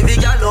want every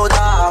girl out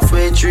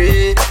halfway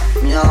tree.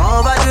 Me a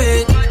overdo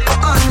it.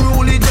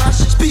 Unruly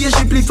Josh,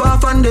 spaceship lift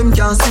off and them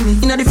can't see me.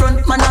 Inna the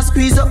front, man a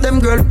squeeze up them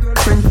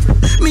girlfriend.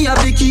 Me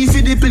have the key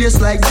for the place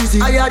like Dizzy.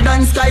 Higher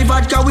than Sky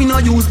Vodka, we no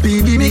use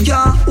PD. Me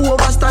can't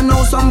overstand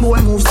now, some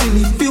boy move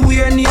silly. Fi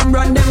wear name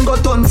brand, them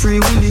got on free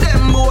willy.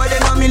 Them boy,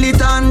 them a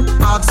militant.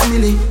 Ask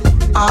Millie,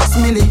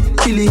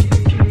 kill it.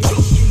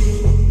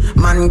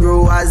 Man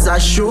grow as a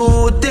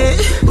shooty.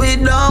 We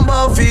don't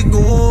bow fi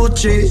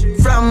Gucci.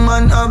 From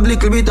man have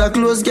little bit of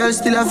clothes, girl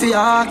still a fi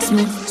ask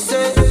me.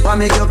 Say, why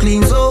make you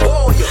clean so?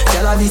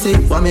 Girl a be say,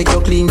 why make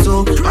you clean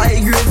so?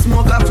 High grade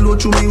smoke a flow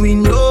through me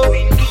window.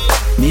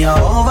 Me a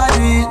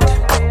overdo it.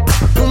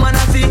 Woman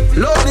a fi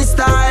love me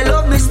style,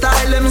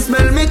 let me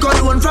smell me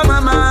cologne from my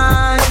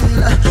mind.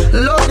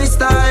 Love me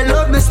style,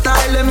 let me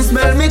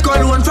smell me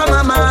cologne from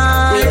my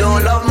mind. We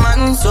don't love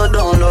man, so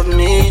don't love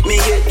me. Me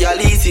get y'all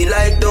easy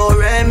like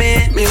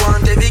Doremi. Me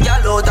want every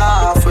girl out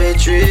halfway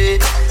tree.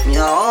 Me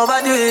a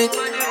overdo it.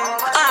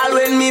 All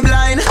when me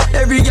blind,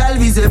 every girl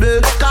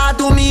visible. Car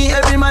to me,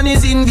 every man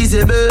is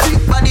invisible.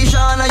 Big body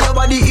shine and your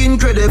body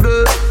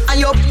incredible. And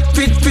your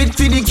fit for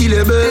the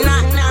killable.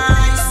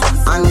 Nice.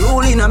 And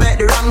rolling I make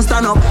the wrong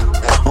stand up.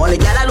 Only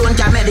girl alone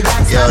can make the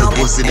guy stand up.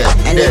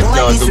 And the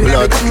moment this way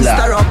everything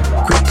stir up.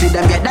 Quickly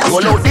them get that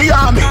roll out the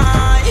army.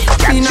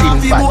 Catching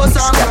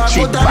badness,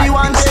 catching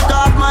badness.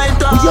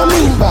 What you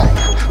mean by?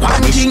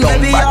 Punish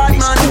down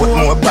badness, put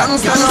more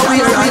badness.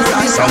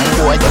 Some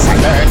boy just a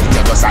learn it,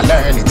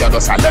 you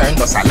just a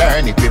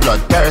learn it. We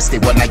bloodthirsty,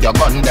 one of your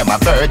gun, them a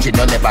virgin.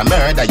 You never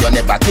murder, you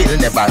never kill,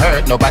 never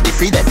hurt. Nobody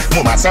feed them,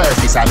 mama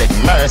surface, I beg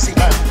mercy.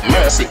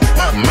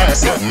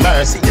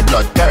 The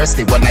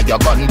bloodthirsty, one of your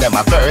gun, them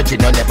a virgin.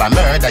 You never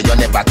murder, you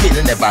never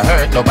kill, never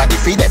hurt. Nobody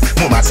feed them,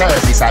 mama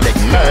surface, I beg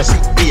mercy.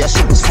 Be your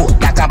shoes foot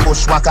like a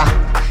bushwhacker.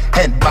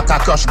 Head back a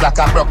crush black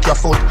a broke your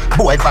foot.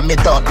 Boy for me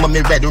done,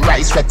 mommy red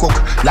rice we cook.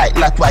 Like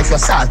that wife your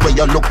salt when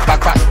you look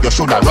back at. You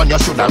shoulda run, you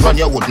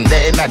wouldn't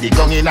dare. Now the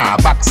gun in our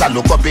backs I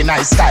look up in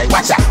the sky.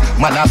 Watch out,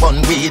 man a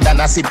bun weed and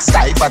a sip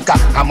sky vodka.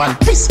 A man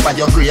piss for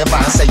your grave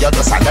and say you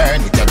just a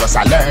learn it.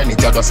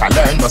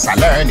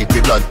 We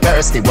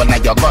bloodthirsty, one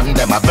of your gun,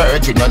 them a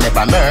virgin. You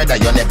never murder,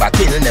 you never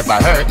kill, never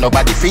hurt.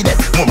 Nobody feed them,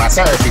 mama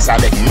surface I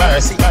beg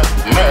mercy.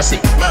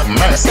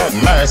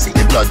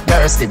 The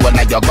bloodthirsty, one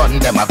of your gun,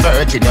 them a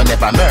virgin. You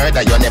never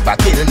murder, you never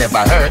kill,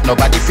 never hurt.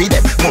 Nobody feed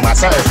them, mama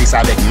surface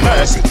I beg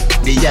mercy.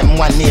 The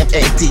M1 name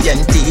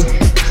AT&T.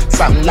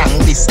 From long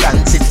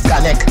distance it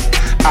connect.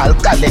 I'll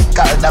collect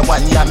all the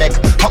one you make.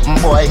 Humble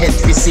boy head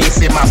fi see if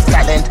him have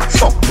talent.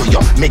 Fuck to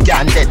you, me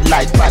can dead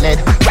like planet.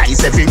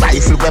 Rise every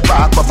rifle we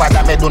park up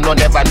and me do no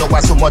never know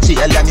what so much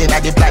alien in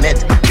the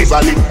planet. Give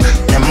a lip,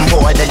 them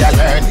boy they a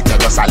learn it. You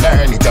just a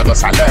learn it.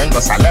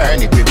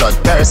 We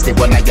bloodthirsty,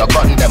 one of your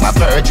gun, them a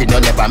virgin. You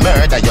never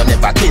murder, you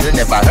never kill,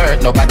 never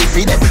hurt. Nobody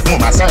feed them,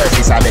 mama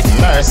surface I beg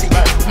mercy.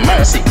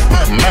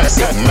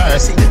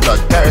 The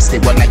bloodthirsty,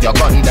 one of your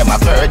gun, them a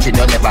virgin.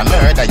 You never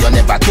murder, you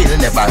never kill,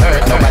 never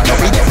hurt. Nobody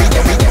feed them.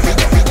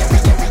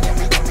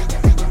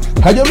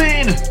 How you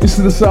mean? This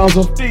is the sounds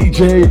of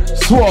DJ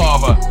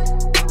Suave.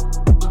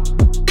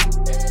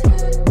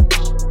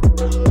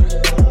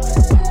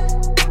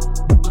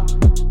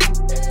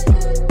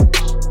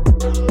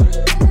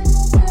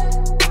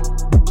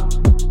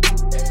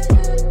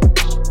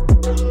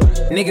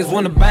 Niggas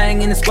wanna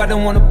bang in the squad,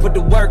 don't wanna put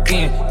the work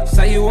in.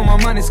 Say you want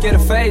my money, scared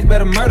of face,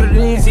 better murder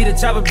than. See the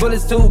chopper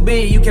bullets too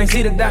big, you can't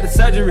see the doctor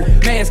surgery.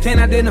 Mans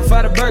can't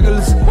identify the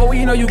burglars. Boy,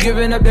 you know you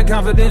giving up that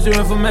confidential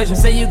information.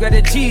 Say you got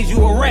that cheese,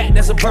 you a rat,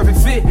 that's a perfect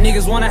fit.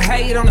 Niggas wanna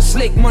hate on the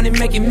slick, money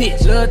making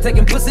Mitch. Love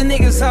taking pussy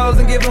niggas hoes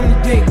and give them the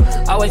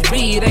dick. Always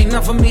be, it ain't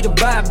nothing for me to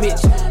buy a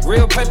bitch.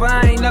 Real paper,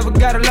 I ain't never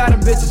got a lot of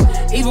bitches.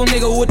 Evil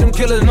nigga with them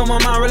killers, know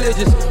my mind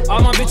religious. All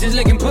my bitches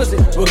licking pussy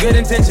with good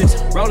intentions.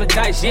 Roll the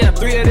dice, yeah,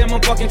 3 of them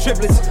I'm fucking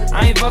triplets.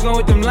 I ain't fucking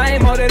with them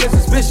lame, ho, they look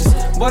suspicious.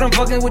 But I'm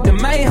fucking with the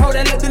main, ho,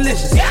 that look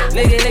delicious.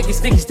 Lady,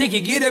 licky,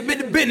 sticky, get that bit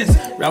the business.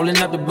 Rolling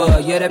up the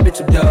bud, yeah, that bitch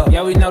a dub.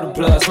 Yeah, we know the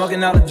plug,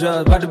 smoking all the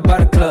drugs, by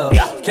the club.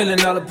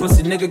 Killing all the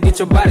pussy, nigga, get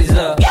your bodies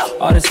up.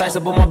 All the sights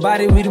up on my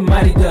body, we the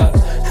mighty ducks.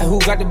 Hey, who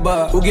got the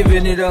bug? Who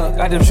giving it up?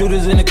 Got them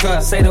shooters in the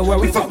cut, say the word,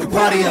 we fuck the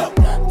party up.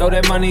 Throw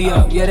that money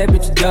up, yeah, that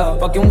bitch a dub.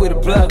 Fucking with a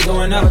plug,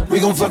 going up, we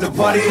gon' fuck the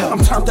party up. I'm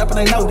turned up and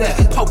they know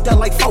that. Poked out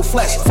like 4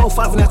 flash.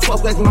 4-5 in that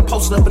 12 gauge when I'm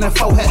posted up in that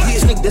 4 hat.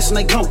 His nigga this and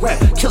they gon' rap.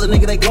 Kill a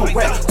nigga, they gon'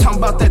 rap. Talking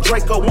about that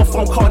Draco, one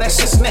phone call, that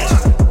shit snatch.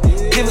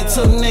 Give it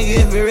to the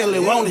nigga if he really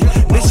want it.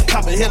 Bitch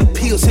poppin' hell the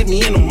pills, hit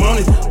me in the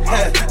morning.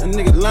 Hey, a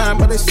nigga lying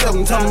by theyself,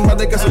 talking about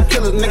they got some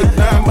killers, nigga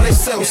dying by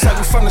theyself. Say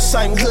we from the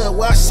same hood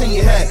where I see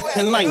you at.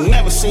 And I ain't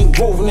never seen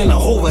woven in a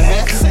over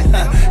hat.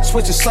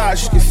 Switching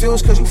sides, you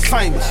confused cause you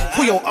famous.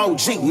 Who your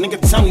OG, nigga,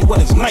 tell me what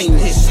his name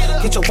is.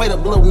 Get your weight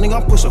up, little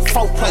nigga, I'm pushing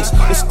 4 plates.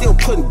 And still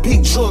putting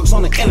big drugs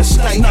on the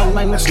interstate. No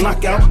name, that's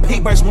knockout.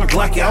 P-Birds my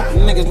Glock out.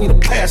 Niggas need a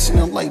pass in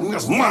them like,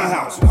 that's my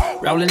house.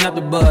 Rolling up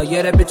the bud,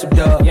 yeah, that bitch a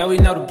dub. Yeah, we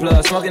know the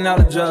plug, smoking all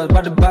the drugs,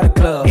 by the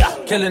club.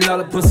 Killing all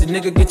the pussy,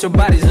 nigga, get your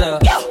bodies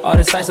up. All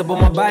the sights up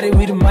on my body,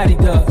 we the mighty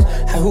ducks.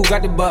 Hey, who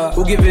got the bug?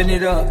 Who giving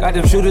it up? Got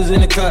them shooters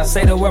in the cut,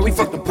 say the word, we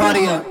fuck the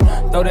party up.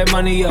 Throw that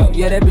money up,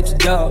 yeah, that bitch a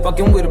dub.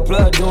 Fucking with a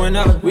plug, doing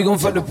up, we gon'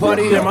 fuck the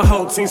party up. Yeah, my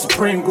whole team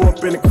supreme, go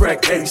up in the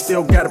crack 80.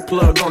 Still got a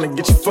plug on it,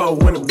 get your foe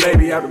when the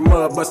baby out the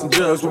mud, bustin'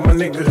 jugs with my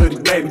nigga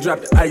hoodie baby.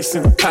 Drop the ice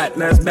in the pot,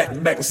 now it's back to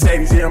back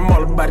Mercedes. Yeah, I'm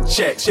all about the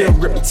check, still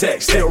rippin'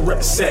 tech, still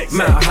rippin' sex.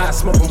 Mile high,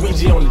 smoking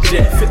Ouija on the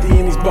jet, 50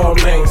 in these ball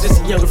lanes,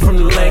 just a younger from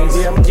the lanes.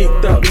 Yeah, I'm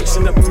geeked up,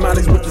 mixing up the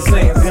mollies with the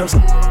Zans.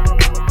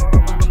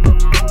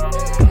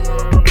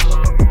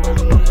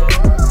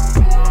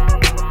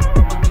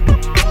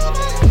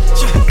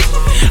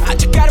 I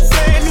just got a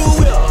brand new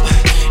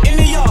whip in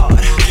the yard.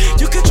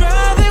 You can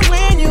drive it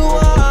when you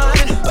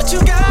want, but you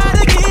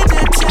gotta get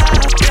the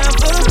top down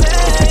for me.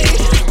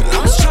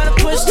 I'm just tryna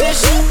push this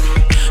shit,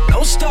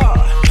 don't stop.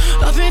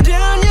 Up and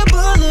down your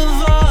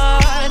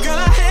boulevard, girl,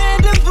 I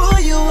had to pull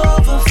you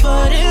over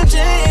for them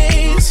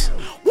jeans.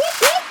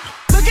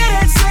 Look at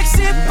that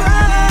sexy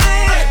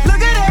body,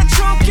 look at that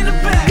trunk in the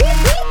back.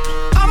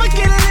 I'ma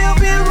get a little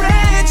bit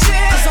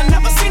ratchet, cause I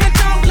never seen a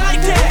trunk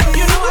like that.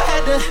 You know I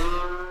had to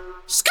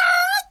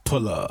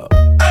pull up.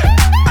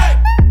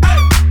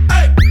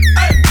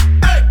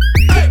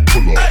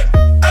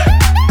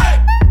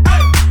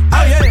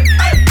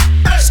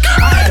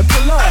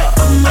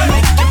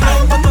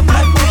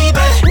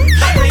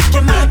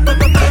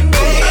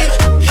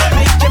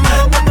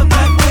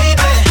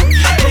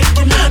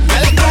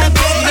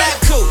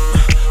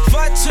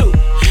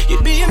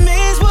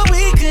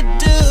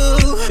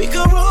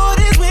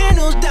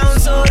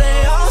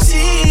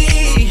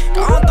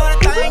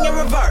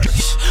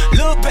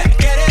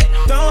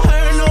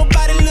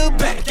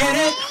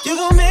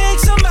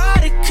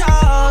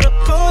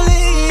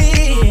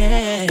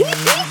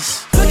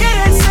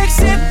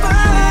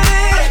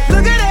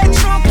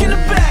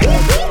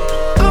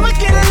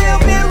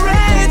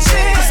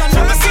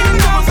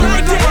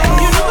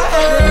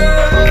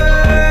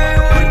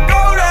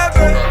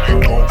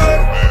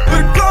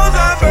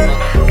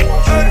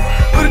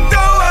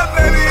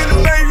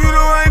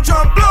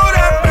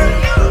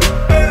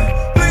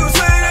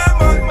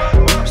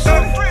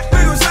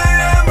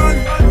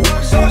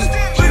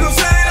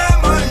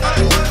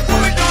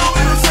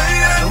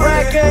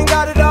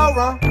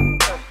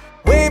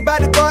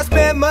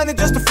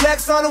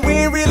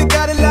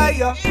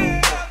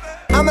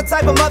 I'm a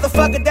type of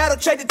motherfucker that'll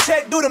check the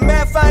check, do the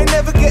math, I ain't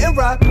never getting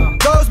robbed.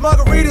 Those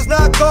margaritas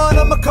not going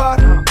on my card.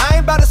 I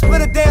ain't about to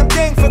split a damn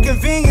thing for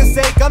convenience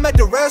sake. I'm at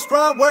the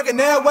restaurant working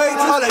there waiting.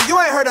 Hold up, you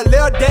ain't heard of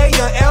Lil Day,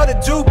 young L, the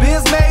Jew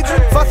biz major.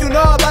 Fuck you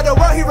know about the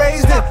world he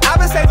raised in. I've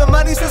been saving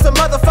money since a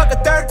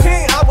motherfucker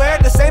 13. I wear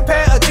the same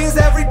pair of jeans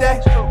every day.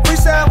 Free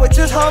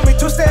sandwiches, homie,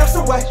 2 stamps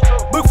away.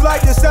 Book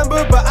flight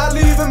December, but I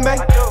leave in May.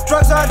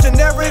 Drugs are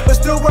generic, but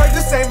still work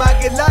the same. I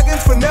get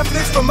logins for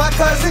Netflix from my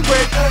cousin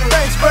Greg.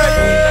 Thanks,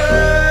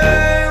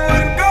 Greg.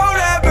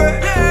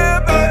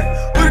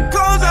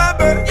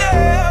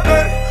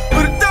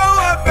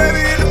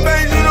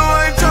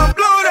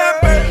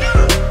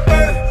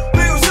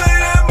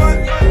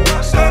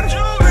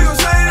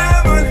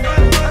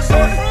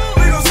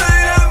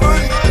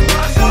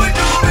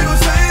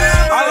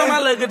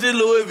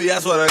 I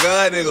swear to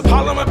God, nigga.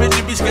 All of my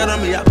bitches be scared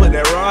of me, I put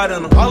that rod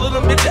in them. All of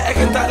them bitches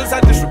acting thoughtless, I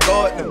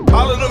disregard them.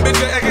 All of them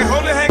bitches acting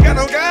holy, ain't got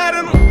no God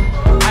in them.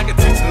 I can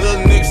teach a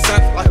little nigga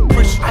something like a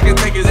Christian. I can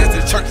take his ass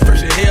to church,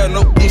 fresh as hell,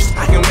 no bullshit.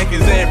 I can make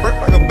his ass burp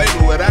like a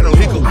baby without no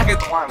hiccup. I can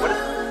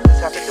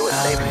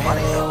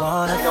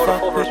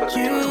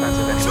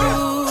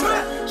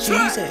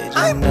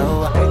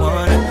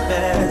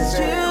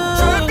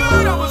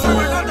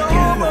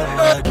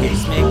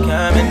keeps me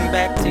coming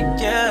back to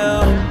you.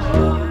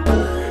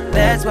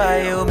 That's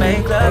why you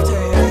make love to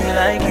me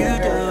like you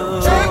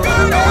do.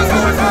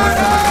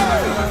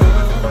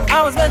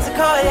 I was meant to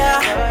call ya,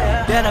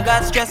 then I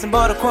got stressed and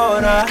bought a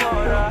quota.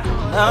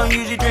 I don't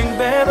usually drink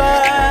beer,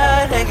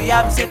 but lately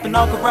I've been sipping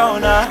on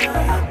Corona.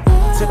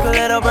 Took a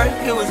little break,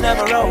 it was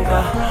never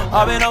over.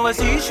 I've been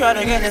overseas trying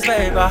to get this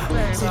paper.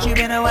 Since you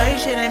been away,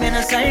 shit ain't been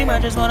the same. I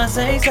just wanna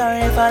say sorry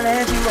if I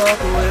let you walk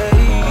away.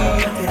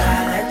 Did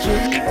I let you?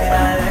 Did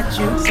I let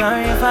you?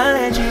 Sorry if I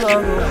let you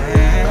walk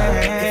away.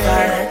 If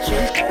I let you?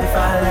 If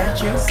I let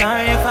you?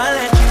 Sorry if I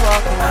let you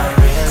walk away. I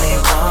really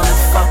wanna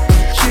fuck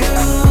with you.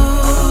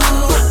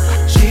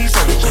 She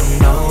said you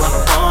know I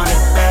want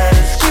it bad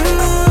as you.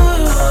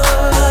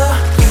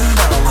 You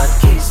know what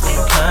keeps me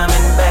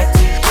coming back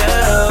to you.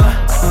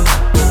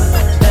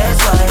 That's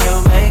why you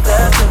make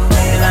love to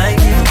me like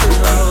you do.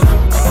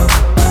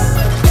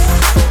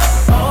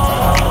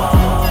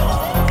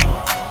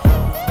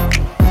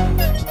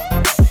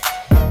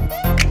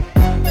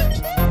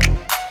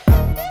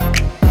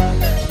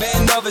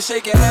 Bend over,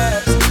 shake your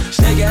ass.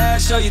 Shake your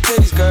ass, show your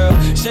titties, girl.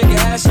 Shake your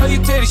ass, show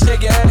your titties.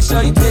 Shake your ass,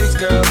 show your titties,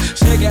 girl.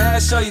 Shake your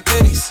ass, show your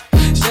titties.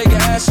 Shake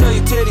your ass, show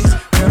your titties.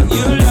 Girl,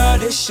 you love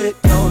this shit,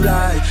 don't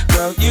lie.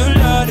 Girl, you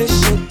love this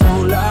shit,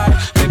 don't lie.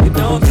 Baby,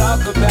 don't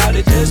talk about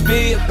it, just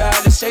be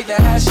about it. Shake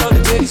that ass, show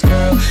the titties,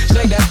 girl.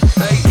 Shake that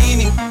like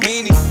eeny,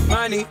 meeny,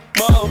 miny,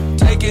 mo.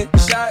 Taking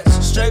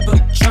shots, straight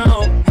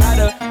Patron. Had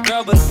a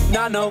girl, but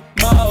not no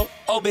more.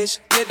 Oh, bitch,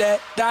 get that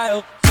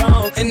dial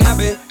tone. And I've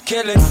been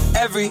killing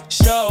every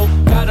show.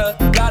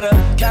 Gotta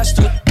cash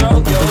to throw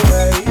your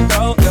way,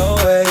 throw your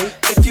way.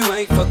 If you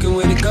ain't fucking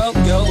with it, go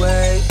your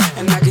way.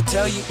 And I can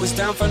tell you it's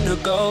down from the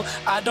go.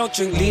 I don't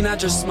drink lean, I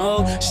just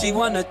smoke. She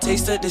wanna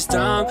taste it this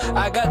time.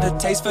 I got the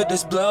taste for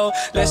this blow.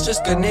 Let's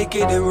just get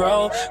naked and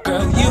roll.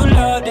 Girl, you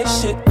love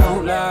this shit,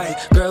 don't lie.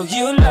 Girl,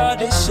 you love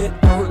this shit,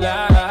 don't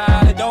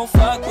lie. Don't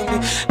fuck with me,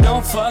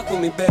 don't fuck with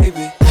me, baby.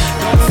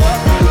 Don't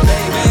fuck with me,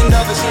 baby. Bend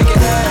over, shake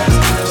your ass.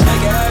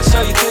 Shake your ass,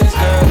 show your titties,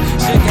 girl.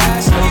 Shake your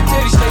ass, show your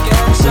titties. Shake your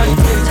ass, show your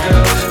titties,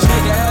 girl.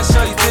 Shake your ass,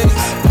 show your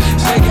titties.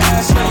 Shake your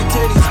ass, show your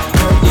titties.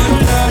 Girl, you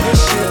love this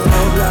shit,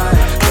 don't lie.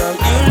 Girl,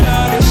 you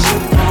love this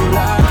shit, don't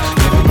lie.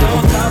 Baby,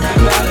 don't talk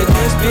about it,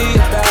 just be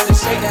about it.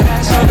 Shake your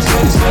ass, show your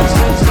titties.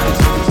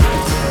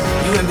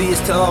 You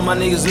envious to all my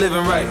niggas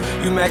living right.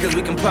 You mad cause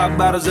we can pop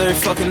bottles every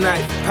fucking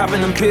night.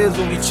 Popping them pills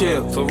when we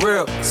chill, for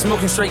real.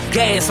 Smoking straight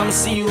gas, I'ma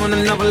see you in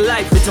another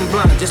life. Bitch, I'm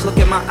blind, just look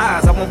at my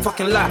eyes, I won't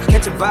fucking lie.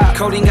 Catch a vibe,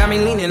 codeine got me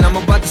leaning, I'm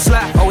about to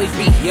slide. Always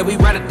be, yeah, we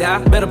ride or die,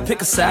 better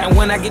pick a side. And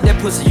when I get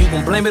that pussy, you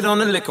gon' blame it on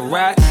the liquor,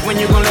 right? When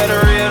you gon' let a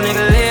real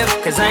nigga live?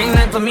 Cause ain't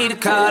nothing for me to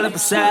call up a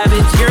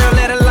savage. Girl,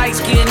 let a light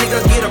skin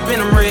nigga get up in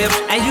them ribs.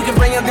 And you can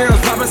bring your girls,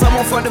 promise I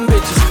won't fuck them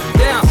bitches.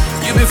 Damn,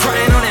 you been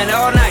frontin' on that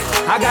all night.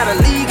 I got a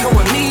lead come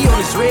with me on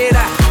this red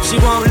eye. She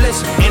won't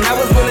listen, and I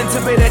was willing to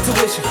pay that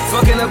tuition.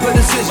 Fucking up a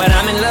decision, but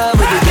I'm in love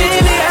with these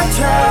bitches. Baby, I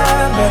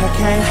tried, but I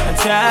can't. I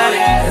tried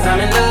it, cause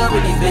I'm in love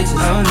with these bitches.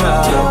 Oh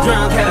no. Too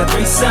drunk, had a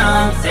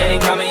threesome. They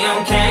caught me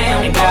on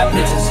cam, and got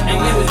pictures, and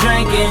we was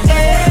drinking.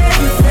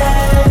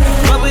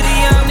 What would a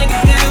young nigga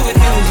do if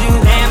it was you?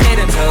 Damn, they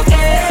done told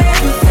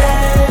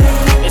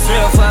everything. It's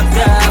real fucked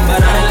up,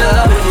 but I'm in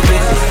love with these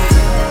bitches.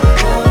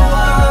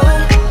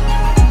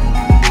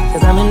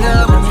 Cause I'm in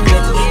love with these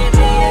bitches.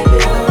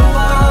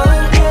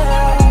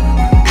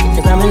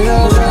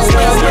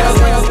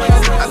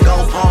 I go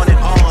on and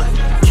on,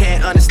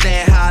 can't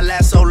understand how I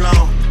last so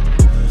long.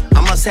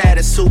 I must have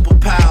the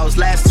superpowers,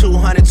 last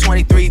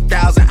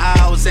 223,000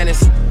 hours. And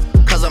it's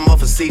cause I'm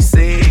off of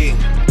CC,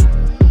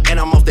 and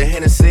I'm off the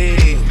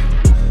Hennessy.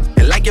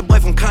 And like your boy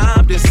from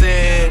Compton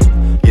said,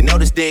 you know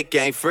this dick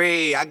ain't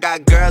free. I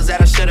got girls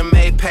that I should've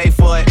made pay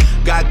for it.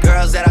 Got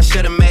girls that I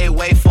should've made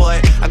wait for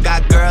it. I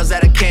got girls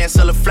that'll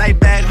cancel a flight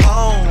back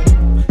home.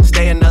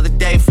 Stay another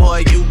day for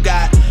it. You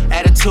got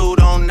attitude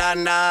on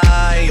nana,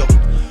 yo.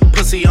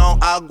 Pussy on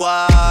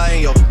agua,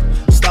 and yo.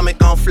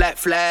 Stomach on flat,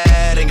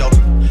 and yo.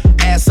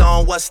 Ass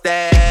on what's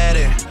that?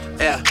 And,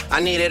 yeah, I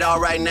need it all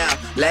right now.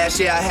 Last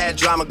year I had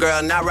drama,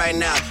 girl, not right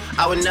now.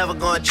 I would never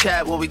go and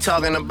chat what we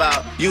talking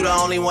about. You the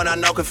only one I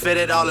know can fit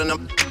it all in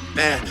them.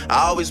 Man,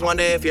 I always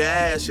wonder if you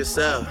ask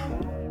yourself,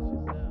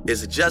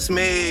 is it just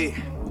me?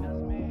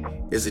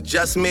 Is it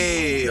just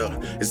me? Or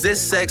is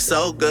this sex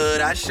so good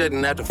I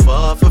shouldn't have to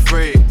fuck for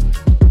free?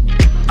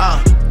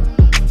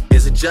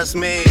 Is it just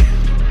me?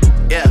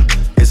 Yeah,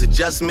 is it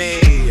just me?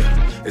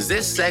 Is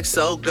this sex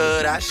so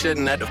good I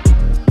shouldn't have to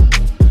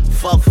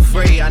fuck for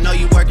free? I know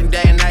you working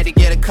day and night to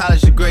get a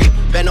college degree.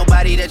 Bet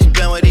nobody that you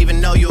been with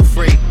even know you're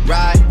free,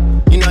 right?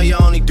 You know you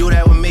only do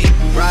that with me,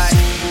 right?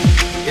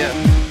 Yeah,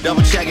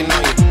 double checking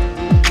on you.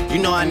 You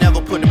know I never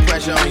put the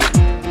pressure on you.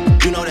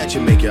 You know that you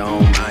make your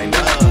own mind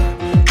up.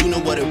 You know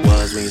what it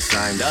was when you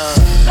signed up.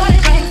 Now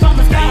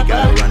you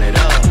gotta run it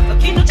up.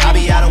 I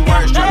be out of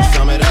words trying to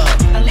sum it up.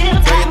 Girl,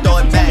 you throw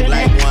it back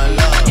like one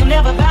love. Even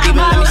let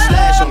me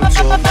slash on the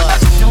tour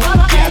bus.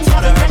 Yeah, I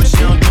told her but she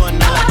don't do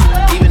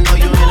enough. Even though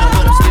you in the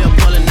hood, I'm still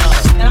pulling up.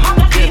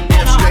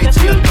 Dip straight to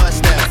your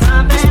doorstep.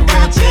 It's a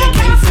real thing,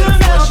 can you feel the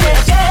force?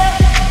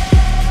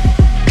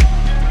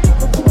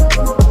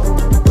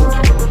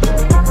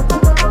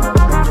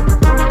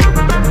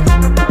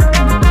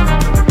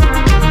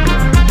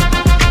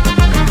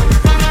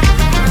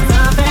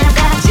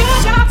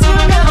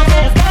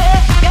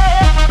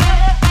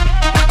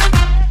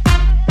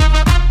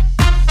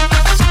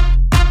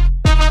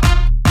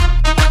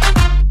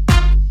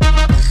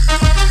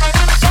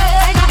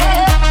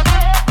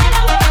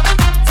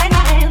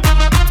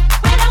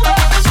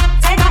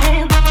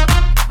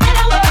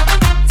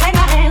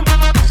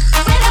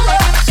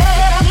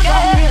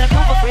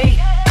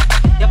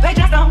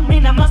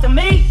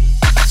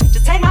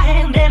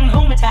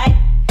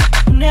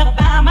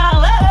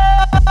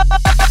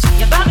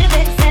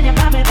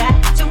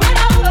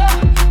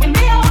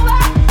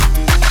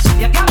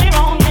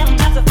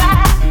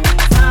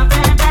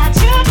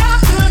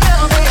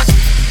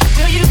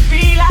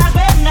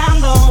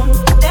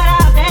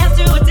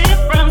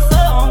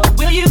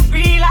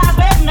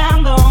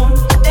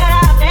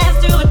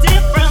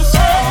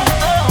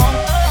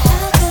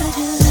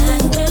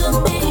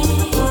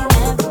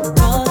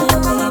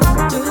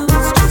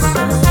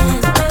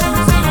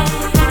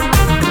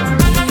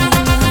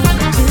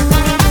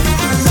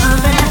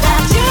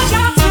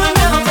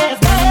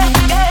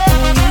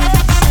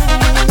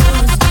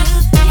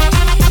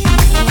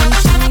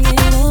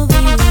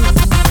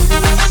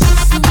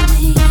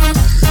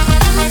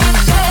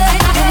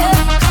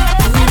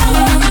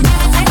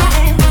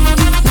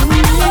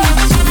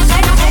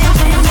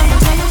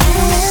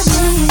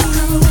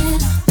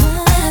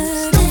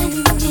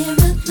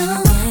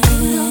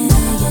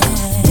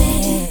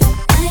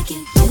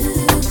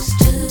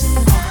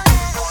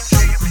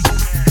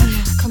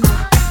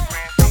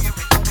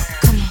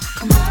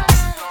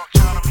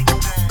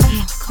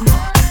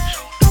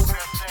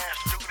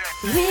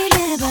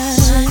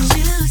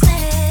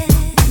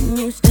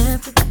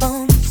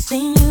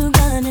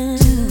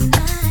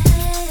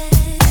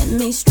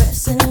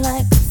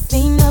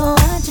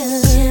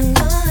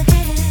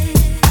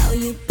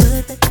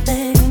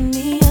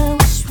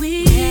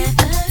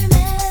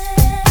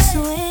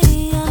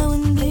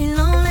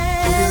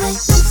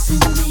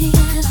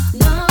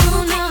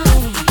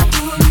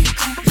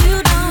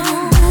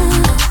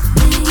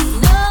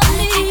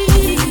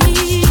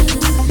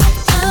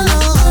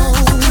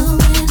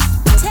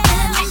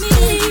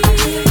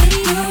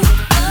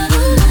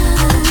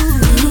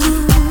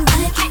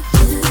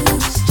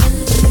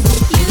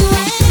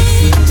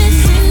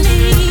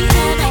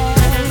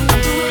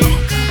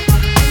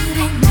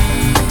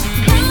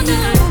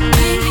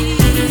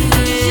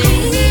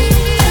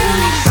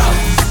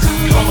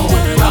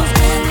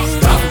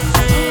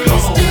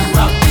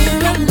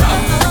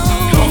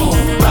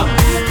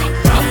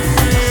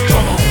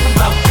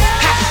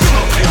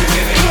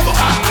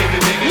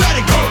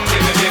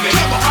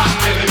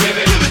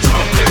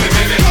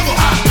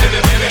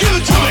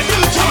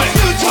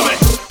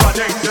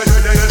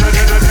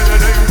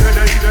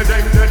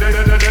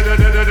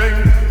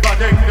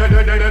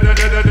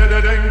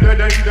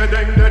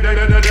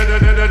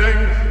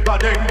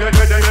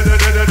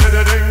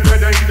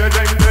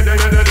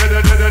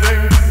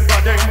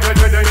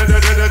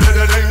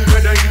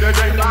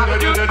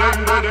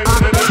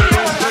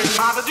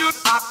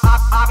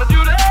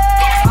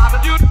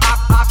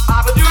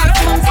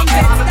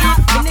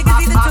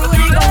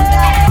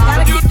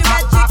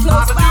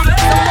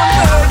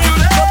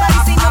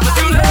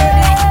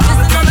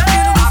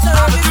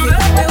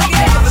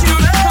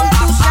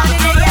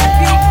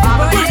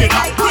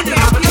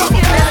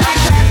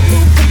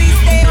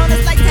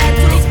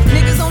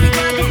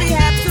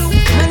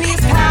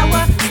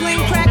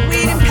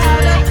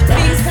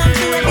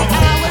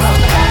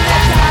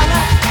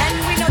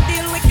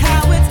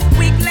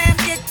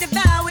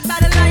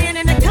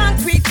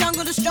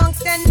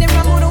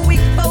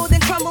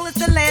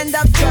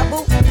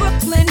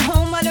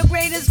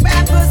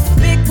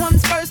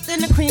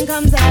 queen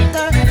comes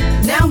after.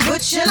 Now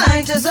put your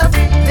lighters up.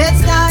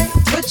 Bed-Stuy,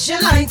 put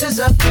your lighters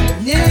up.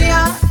 New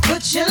York,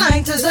 put your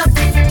lighters up.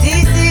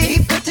 DC,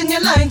 keep putting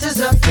your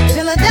lighters up.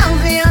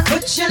 Philadelphia,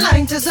 put your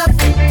lighters up.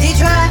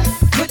 Detroit,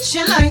 put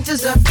your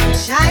lighters up.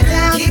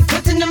 Chi-Town, keep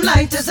putting them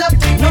lighters up.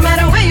 No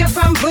matter where you're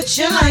from, put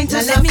your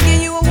lighters up. Let me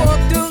give you a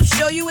walkthrough,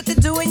 show you what to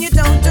do and you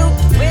don't do.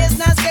 Where it's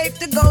not safe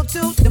to go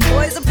to, the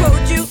boys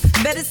approach you.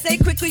 Better stay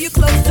quick who you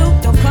close to.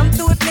 Don't come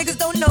through if niggas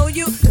don't know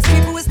you. Cause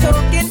people is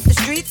talking, the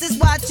streets is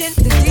watching.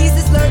 The G's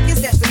is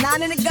lurking, that's the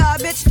 9 in the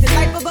garbage. The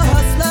life of a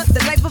hustler,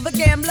 the life of a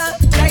gambler.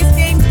 Dice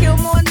games kill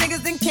more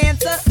niggas than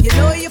cancer. You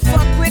know you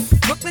fuck with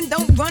Brooklyn,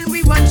 don't run,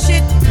 we run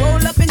shit.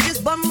 Roll up and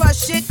just bum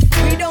rush it.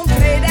 We don't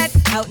play that.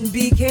 Out in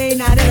BK,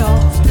 not at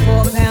all.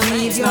 4 pound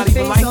leave your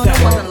face like on the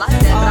wall. Wasn't like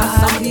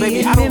that, but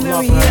baby, I don't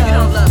love her. You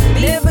don't love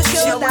me. Never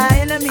show thy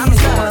enemies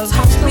love.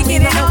 We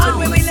get it on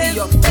when we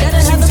live.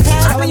 Better have a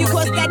pass when you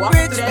cross that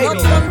bridge.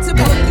 Welcome to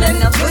Brooklyn.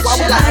 Put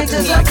your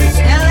lighters up.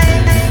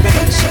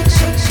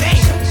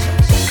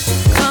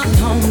 Come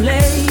home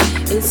late.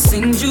 It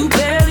seems you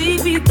barely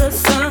beat the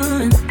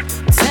sun.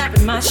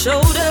 Tapping my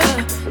shoulder,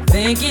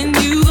 thinking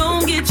you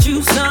gon' get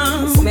you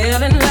some.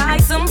 Smelling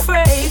like some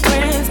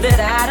fragrance that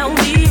I don't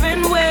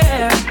even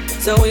wear.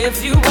 So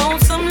if you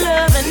want some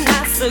loving,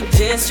 I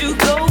suggest you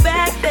go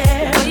back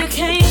there where you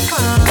came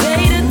from.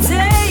 Day to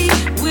day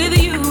with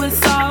you,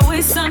 it's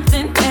always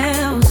something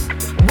else.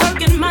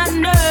 Working my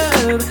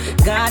nerve,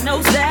 God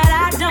knows that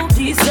I don't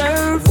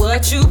deserve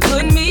what you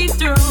put me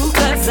through.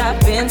 Cause I've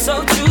been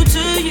so true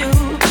to you.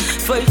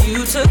 For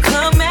you to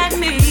come at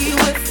me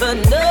with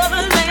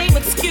another lame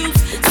excuse.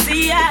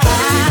 See, I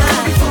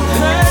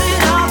heard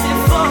it all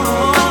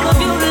before. All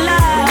of your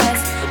lies,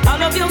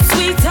 all of your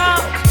sweet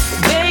talk.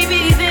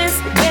 Baby this,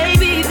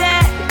 baby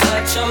that.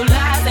 But your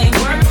lies ain't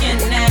working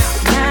now.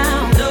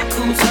 Now, look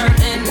who's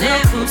hurting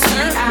now.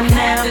 See, I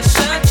had to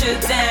shut you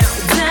down.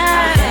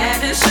 I had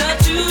to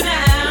shut you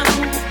down.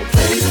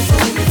 Play the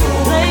fool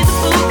before. Play the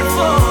fool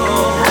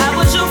before. I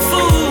was your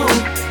fool.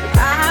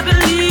 I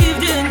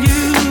believed in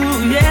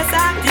you. Yes,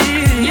 I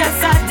did. Yes,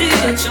 I did.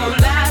 But your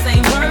lies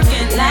ain't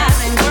working. Lies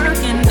ain't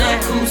working.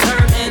 Look who's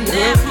hurting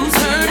now. Who's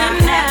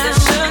hurting now? I had to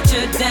shut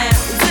you down.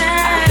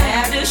 I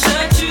had to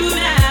shut you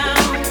down.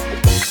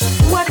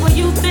 What were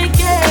you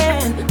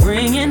thinking?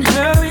 Bringing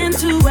her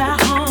into our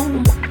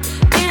home.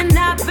 In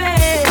our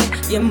bed.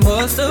 You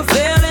must have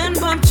fell and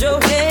bumped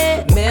your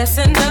head.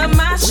 Messing up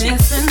my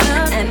sheets.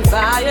 And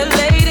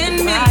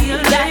violating me.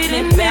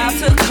 Violating me. About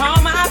to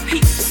call my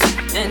peace.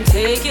 And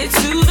take it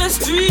to the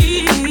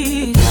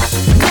street.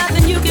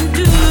 Nothing you can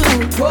do.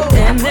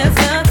 And there's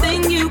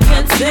nothing you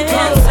can say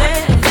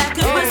that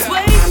could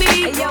persuade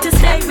me to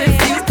stay with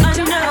you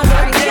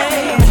another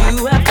day.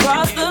 You have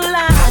crossed the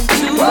line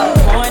to a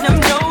point of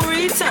no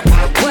return.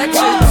 What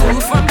you do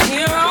from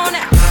here on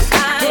out,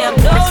 I am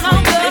no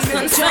longer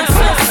concerned.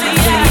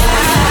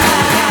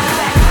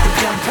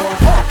 Jump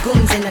off.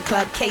 Goons in the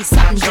club, case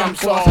something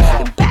jump off.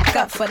 You back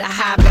up for the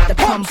high, let the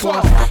pump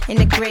off. In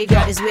the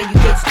graveyard is where you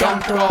get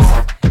dumped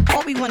off.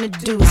 All we wanna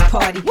do is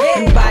party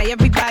and buy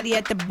everybody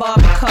at the bar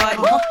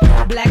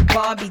Bacardi. Black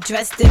Barbie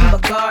dressed in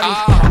Bulgari.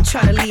 I'm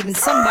tryna leave in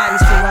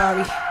somebody's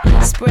Ferrari.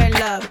 Spread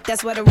love,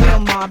 that's what a real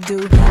mob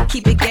do.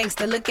 Keep it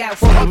gangster, look out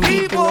for the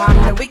people. I'm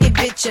the wicked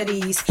bitch of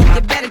these.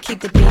 You better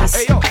keep the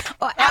peace,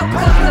 or out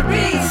comes the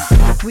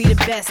beast. We the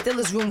best, still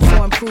is room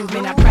for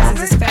improvement. Our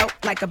presence is felt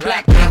like a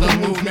black people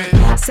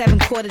movement. 7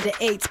 quarter to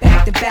 8,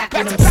 back to back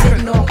when I'm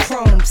sitting on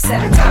chrome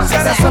 7 times.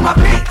 Shout out to my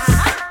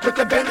beats, with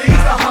the Bentleys,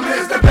 the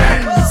Hummers, the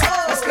Benz.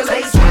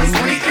 Escalade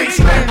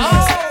 23 rims,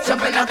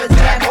 jumping out the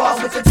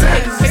Jaguar with the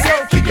Timbs.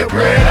 Keep your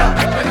bread up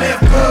and live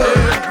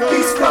good.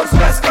 East Coast,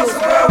 West Coast,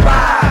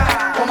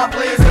 worldwide. All my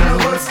players in the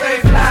hood stay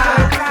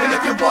fly. And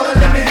if you're ballin',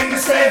 let me hear you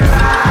say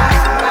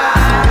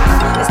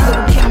fly. It's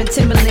little Kim and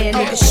Timberland,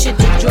 nigga, shit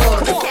the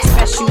drawers.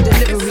 Special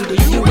delivery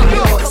to you and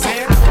yours.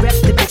 I rep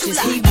the bitches,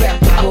 he rep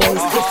the boys.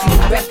 If you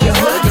rep your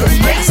hood,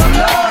 just make some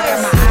noise.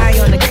 Got my eye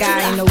on the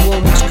guy in the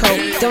orange coat.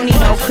 Don't need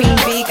no cream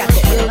bee, got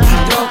the ill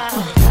throat.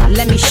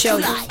 Let me show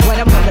you what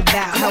I'm all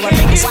about. How I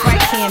make a Sprite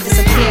can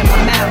disappear in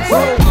my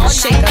mouth.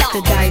 Shake up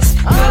the dice,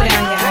 throw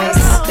down your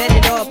ice. Bet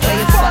it all,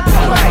 play a fucking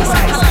price.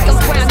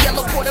 Brown,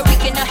 yellow, Puerto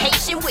Rican, or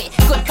Haitian with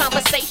good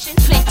conversation,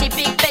 plenty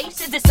big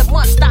faces. It's a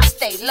must I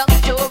stay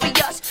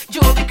luxurious,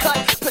 jewelry cut,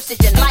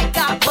 precision like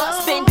I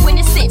bust. Been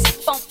winning since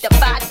funk the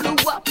vibe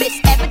blew up. It's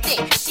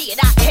evident, shit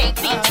I can't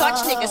be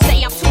touched. Niggas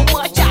say I'm too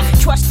much. I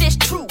trust this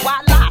true.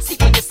 I lie, see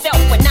for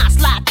yourself when I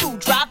slide through.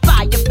 Drive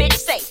by, your bitch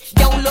say,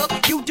 don't look,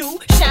 you do.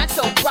 Shine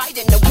so bright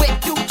in the whip,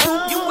 you too.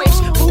 You wish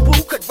Boo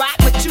Boo could ride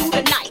with you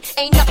tonight.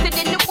 Ain't nothing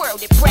in the world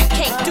that Brett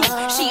can't do.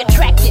 She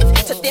attractive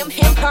to them,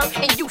 him, her,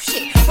 and you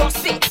shit.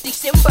 Frostbit,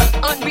 December,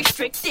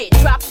 unrestricted.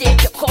 Drop dead,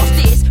 the cost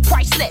is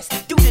priceless.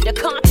 Due to the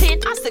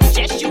content, I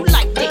suggest you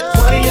like this.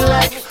 What do you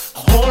like? A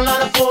whole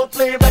lot of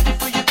foreplay right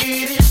before you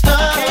get it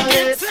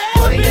started.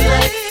 What do you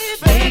like?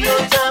 Lay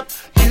on top,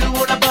 you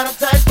want a bottom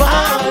type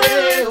power.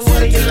 What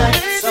do you like?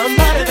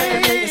 Somebody that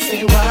can make you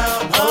say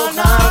wow. Oh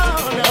no,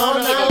 oh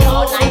no,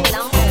 all night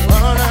long.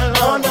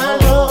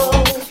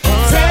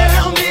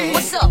 Tell me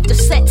what's up, the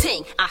set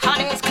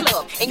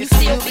and you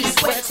still be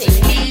sweating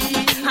me.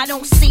 I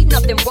don't see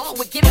nothing wrong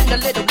with giving a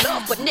little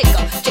love, but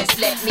nigga, just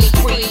let me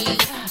breathe.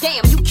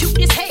 Damn, you cute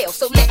as hell,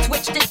 so let's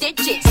switch the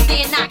digits.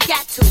 Then I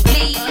got to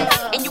leave,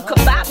 and you can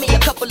buy me a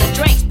couple of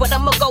drinks, but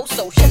I'ma go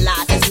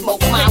socialize and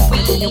smoke my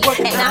weed.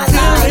 And I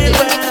like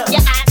it,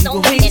 your eyes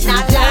on me, and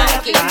I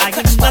like it.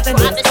 Touch my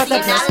privacy,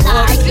 and I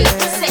like it.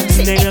 Sex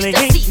and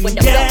ecstasy when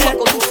the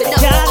motherfucker loosen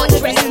up,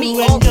 undress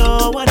me on.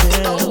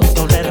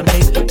 Don't let her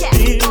make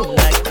you feel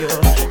like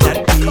you're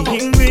not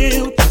being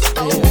real.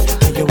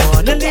 And you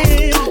wanna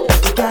live,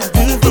 you got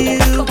to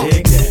feel.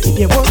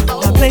 You work,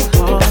 I play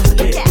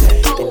hard,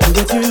 and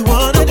do what you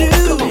wanna do.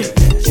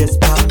 Just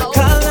pop the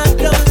collar,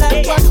 don't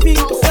let what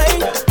people say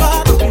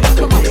bother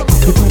you.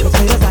 You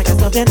perpetrate us like it's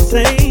something to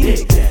say.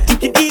 You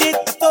can eat it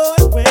or throw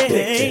it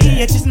away.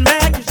 It's just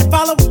mad 'cause you're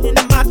following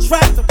in my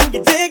tracks. So can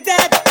you dig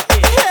that?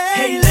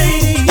 Hey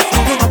ladies,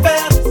 you're my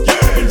fellas,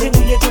 and you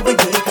know you're doing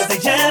good 'cause they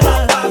jam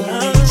up.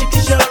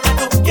 Chicken sure I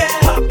go get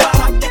pop,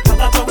 pop, they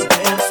call out over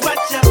there, sweat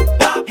you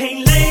pop.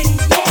 Hey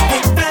ladies,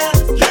 hey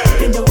fellas,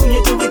 and you know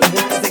you're doing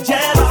good 'cause they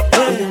jam up.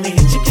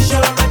 Chicken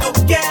sure I go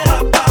get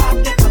pop, pop,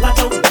 they call out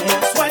over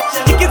there, sweat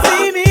you. You can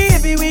see me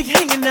every week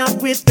hanging out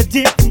with the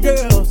different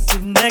girls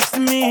sitting next to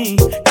me,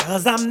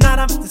 'cause I'm not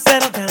up to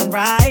settle down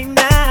right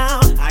now.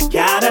 I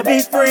gotta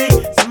be free.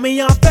 Some of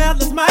y'all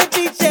fellas might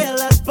be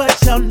jealous, but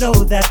y'all know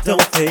that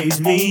don't faze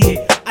me.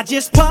 I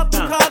just pop the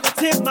collar,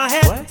 tip my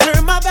hat,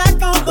 turn my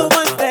back on the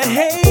ones that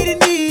hated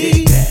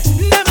me.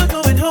 Never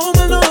going home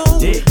alone.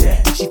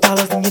 If she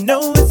follows, then you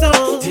know it's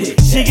on.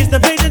 She gets the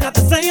pager, not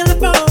the say on the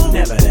phone.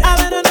 I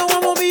let her know I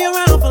won't be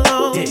around for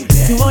long.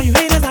 To all you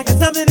haters, I got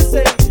something to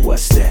say.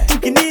 What's that? You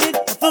can eat it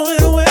or throw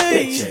it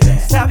away.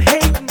 Stop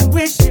hating,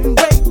 wishing,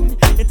 waiting,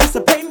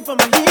 anticipating for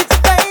my heat to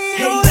fade.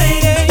 Hey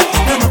lady,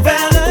 you're my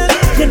fella,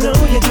 you know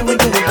you're doing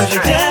good because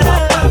you're dead.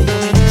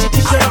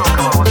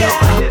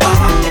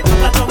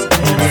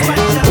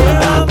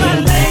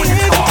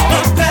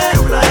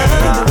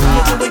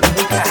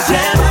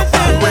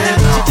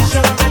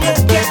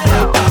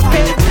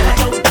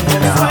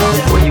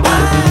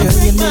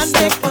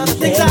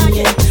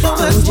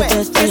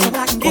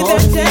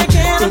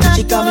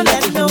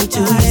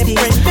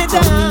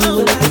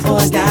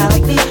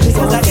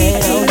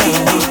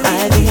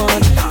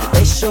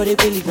 Shorty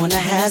really wanna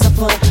have some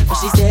fun, but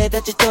she said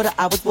that you told her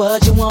I was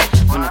what you want.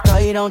 When I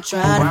call you, don't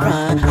try to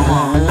run.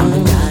 I'm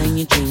the guy in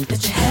your dreams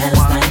that you had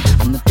last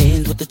night. I'm the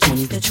Benz with the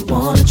 20s that you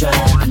wanna drive.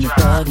 I'm the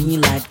thug in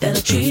your life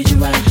that'll treat you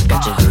right.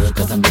 Got you hood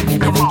 'cause I'm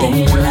bringing everything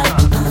in life.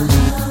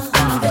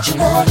 I know that you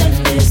more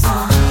than this.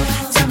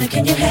 Tell me,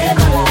 can you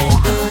handle it?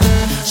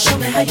 Show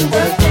me how you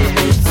work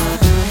it,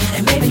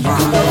 and maybe you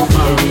can go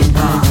get it.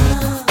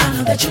 I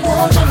know that you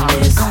more than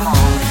this.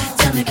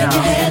 Tell me, can you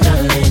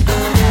handle it?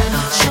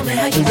 Show me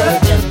how you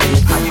work it,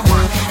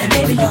 and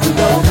maybe you can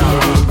go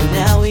get it.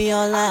 Now we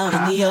all out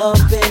in the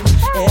open.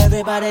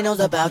 Everybody knows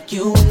about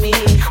you and me.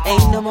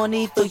 Ain't no more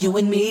need for you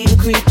and me to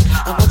creep.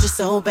 I want you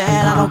so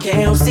bad, I don't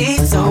care who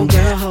sees. So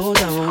girl,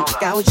 hold on,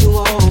 got what you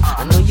want.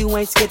 I know you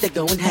ain't scared to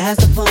go and have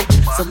some fun.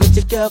 So with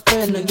your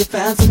girlfriend, know you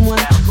found someone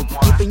who be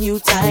keeping you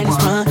tight as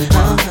fun.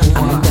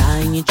 I'm the guy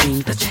in your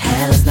dreams that you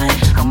had last night.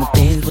 I'm the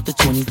Benz with the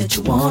 20s that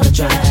you wanna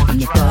drive. I'm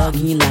the thug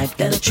in your life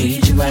that'll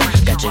treat you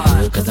right. Got your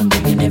hood 'cause I'm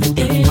bringing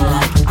everything you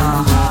like.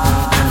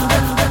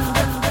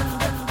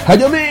 How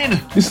you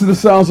mean? This is the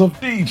sounds of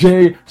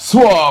DJ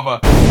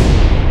Suave.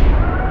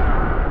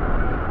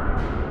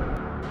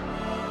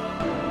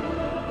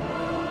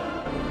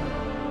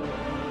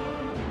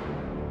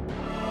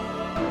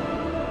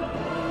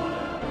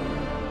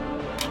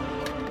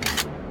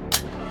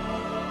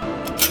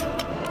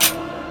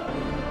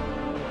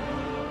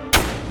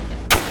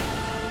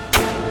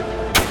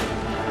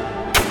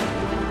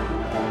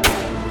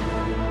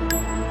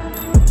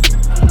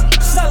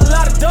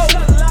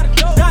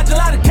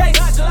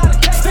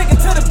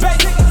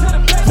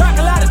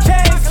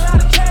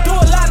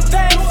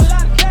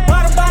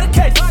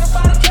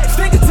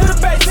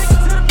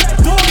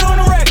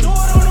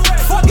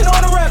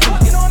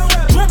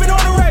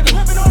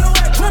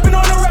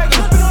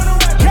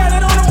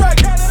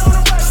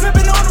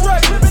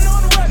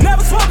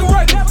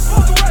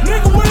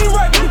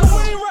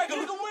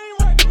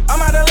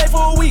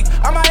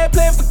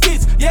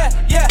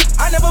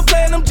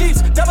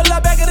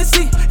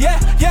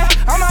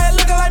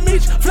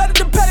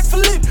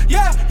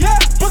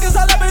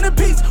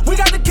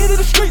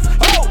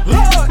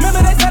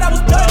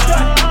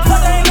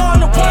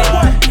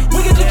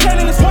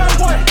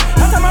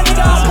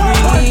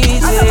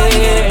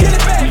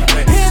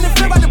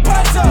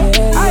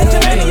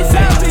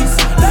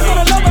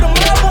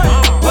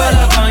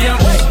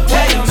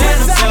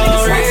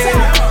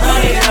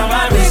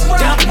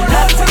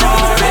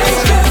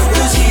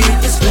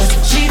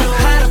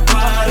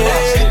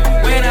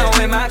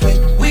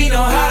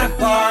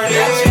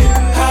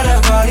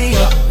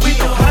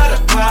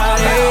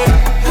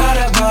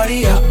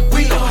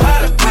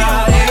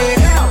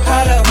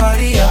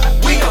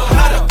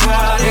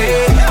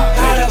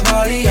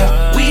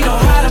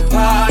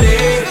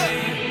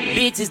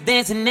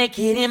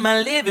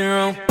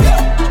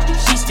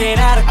 straight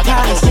out of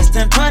college, less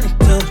than 22.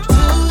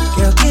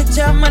 Girl, get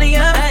your money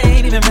up, I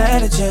ain't even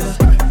mad at you.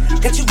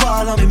 Got you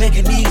all on me,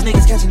 making these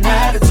niggas catch an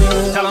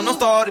attitude. Tell them don't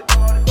start it,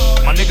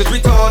 my niggas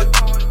retarded.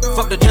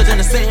 Fuck the judge and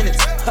the sentence,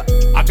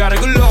 I got a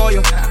good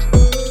lawyer.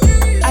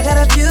 I got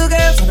a few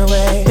girls on the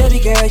way, baby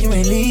girl, you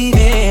ain't leaving.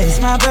 It's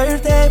my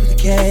birthday with the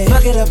cake,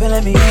 fuck it up and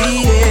let me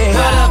eat it.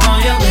 Put up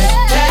on your wrist,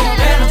 tell you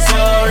that I'm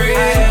sorry.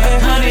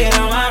 Honey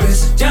on my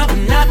wrist,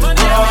 jumping out the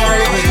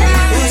glory.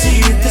 She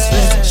hit this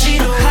list, She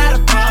know how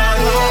to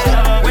party.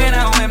 When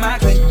I'm with my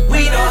clique,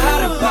 we know how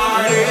to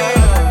party.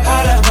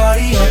 how to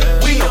party up,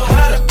 We know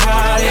how to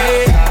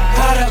party.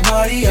 how to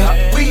party up,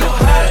 We know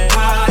how to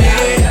party.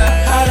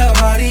 how to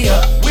party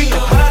up, We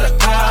know how to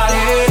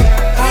party.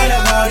 how to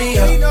party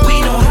up. We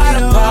know how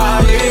to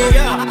party.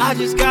 I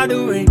just got the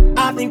ring,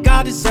 I think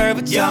I deserve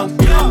it, yo.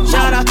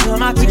 Shout out to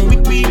my team,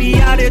 we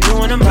be out there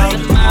doing them right.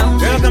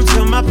 Girl, come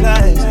to my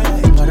place,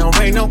 but don't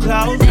break no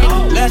clothes.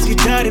 Let's get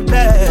dirty,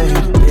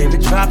 babe, baby,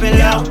 drop it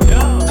out.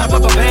 I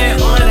pop a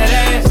band on that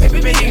ass.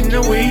 Baby, been eating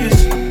the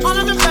weirdest. All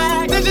of the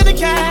bags, there's in the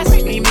cash.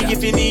 Meet me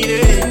if you need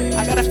it.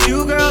 I got a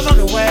few girls on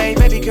the way,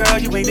 baby girl,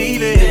 you ain't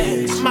leaving.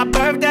 It's my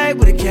birthday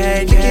with a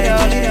cake. 10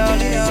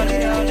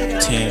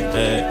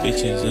 bad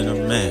bitches in a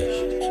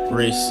mash.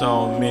 Rich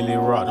song, Millie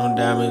rock them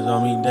diamonds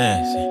on me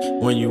dancing.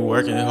 When you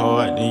working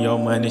hard, then your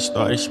money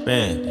start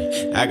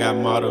expanding. I got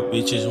model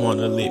bitches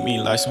wanna lick me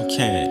like some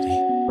candy.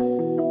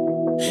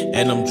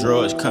 And them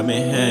drugs come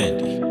in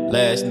handy.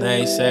 Last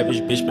name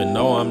Savage, bitch, but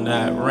no, I'm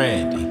not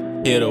Randy.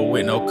 Hit her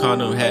with no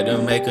condom, had to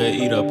make her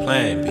eat a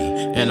Plan B.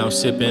 And I'm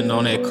sipping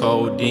on that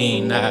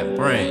codeine, not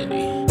brandy.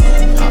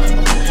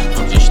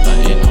 I'm just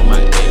stunting on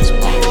my ex.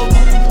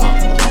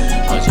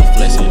 I'm just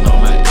flexing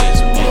on my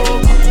ex.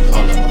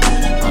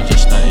 I'm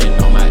just stunting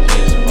on my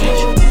ex,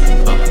 bitch.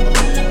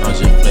 I'm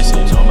just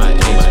flexing on my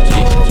ex,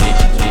 bitch.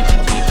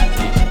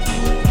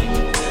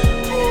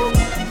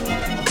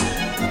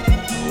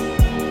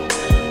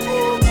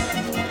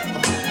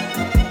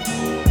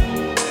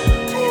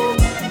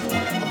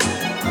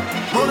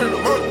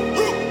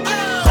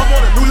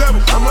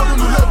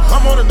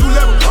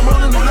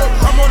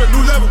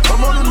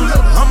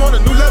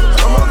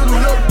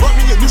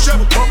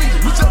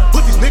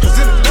 Put these niggas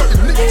in the dirt,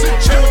 niggas in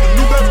jail with the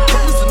new level.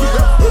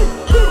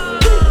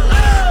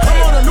 I'm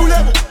on a new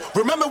level.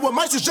 Remember when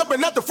mice was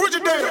jumping out the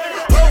Frigidaire?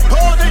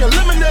 Oh, they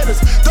eliminators.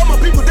 Throw my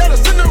people that are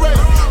incinerated.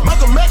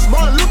 Malcolm X,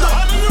 Martin Luther,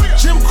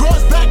 Jim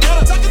Cross, back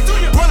at us.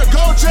 Run a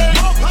gold chain,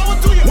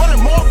 wanted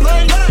more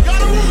blame.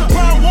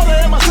 Brown water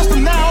in my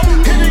system now.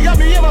 Henry got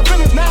me in my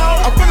feelings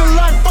now. I'm feeling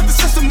like fuck the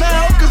system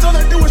now. Cause all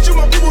they do is shoot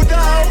my people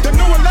down. The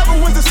new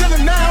level is the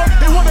ceiling now.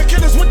 They wanna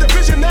kill us with the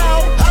vision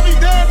now. I be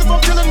dead if I'm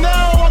killing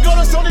now. I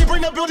gotta slowly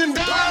bring that building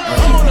down.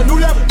 I'm on a new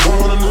level.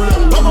 I'm on a new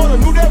level. I'm on a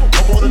new level.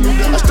 I'm on a new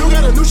level. I still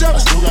got a new shovel.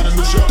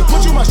 To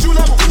put you my shoe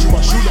level.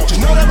 Just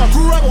know that my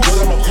crew rebels.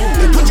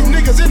 They put you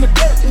niggas in the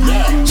dirt.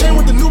 Chain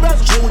with the new battle.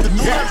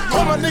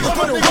 All my niggas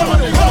put it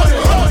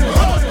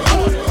on.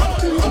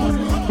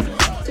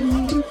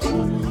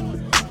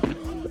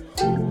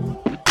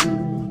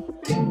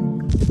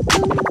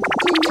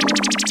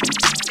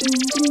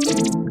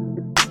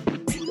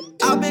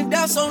 I've been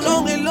down so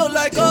long it look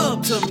like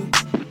up to me.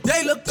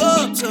 They look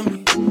up to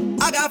me.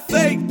 I got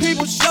fake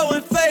people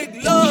showing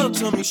fake love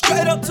to me.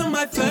 Straight up to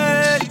my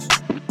face.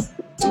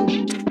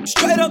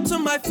 Straight up to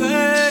my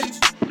face.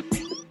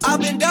 I've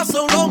been down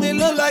so long it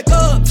look like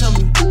up to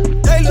me.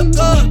 They look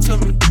up to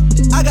me.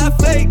 I got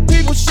fake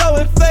people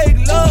showing fake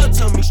love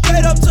to me.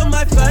 Straight up to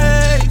my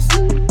face.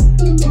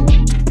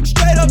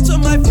 Straight up to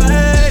my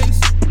face.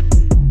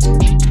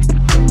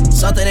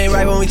 Something ain't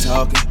right when we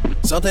talking.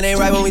 Something ain't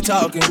right when we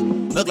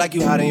talking. Look like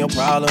you hiding your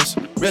problems.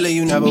 Really,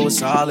 you never was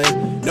solid.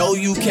 No,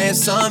 you can't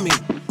sun me.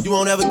 You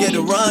won't ever get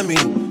to run me.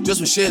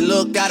 Just when shit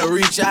look, gotta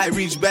reach out,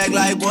 reach back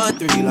like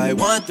 1-3, like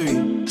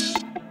 1-3.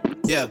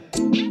 Yeah.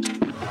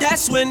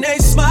 That's when they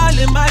smile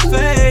in my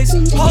face.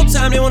 Whole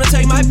time they wanna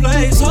take my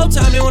place. Whole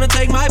time they wanna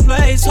take my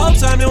place. Whole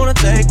time they wanna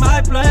take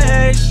my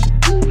place.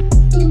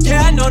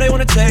 Yeah, I know they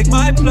wanna take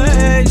my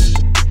place.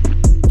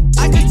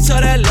 I can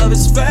tell that love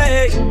is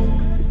fake.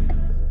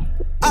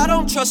 I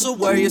don't trust a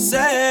word you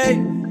say.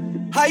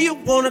 How you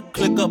wanna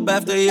click up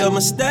after your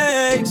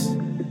mistakes?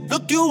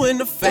 Look you in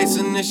the face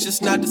and it's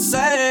just not the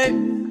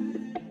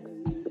same.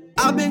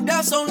 I've been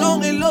down so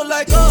long it look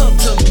like up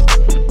to me.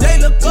 They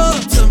look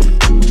up to me.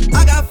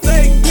 I got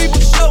fake people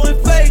showing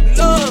fake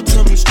love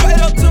to me. Straight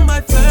up to my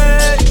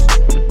face.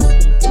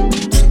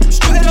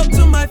 Straight up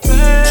to my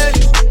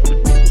face.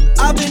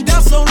 I've been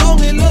down so long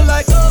it look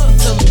like up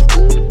to me.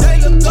 They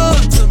look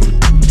up to me.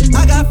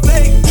 I got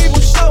fake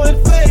people showing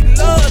fake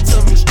love to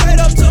me. Straight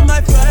up to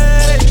my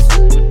face.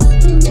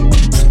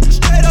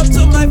 Straight up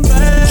to my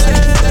face.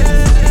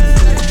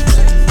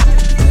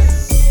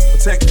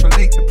 Protect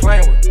Philippe the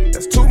plane with.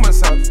 That's 2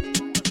 months out.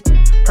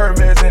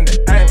 Hermes in the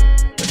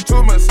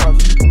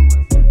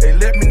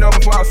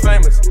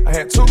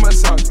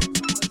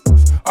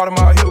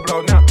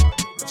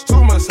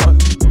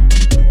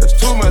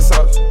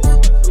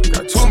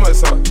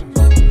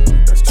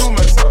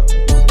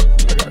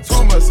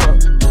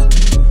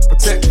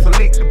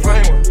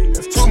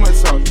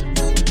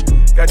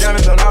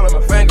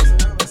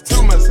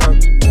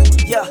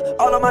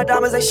my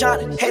diamonds, they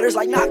shining. Haters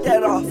like, knock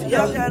that off,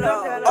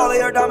 yeah. All of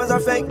your diamonds are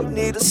fake, you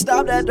need to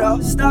stop that, though.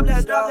 Stop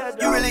that, though.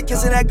 You really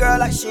kissing that girl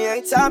like she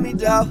ain't Tommy,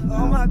 though.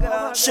 Oh my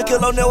God.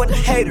 Shaquille O'Neal with the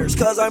haters,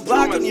 cause I'm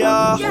blocking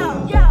y'all.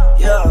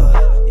 Yeah,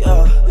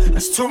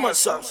 that's too much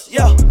sauce,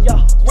 yeah.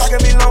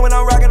 Rockin' me low when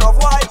I'm rockin' off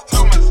white.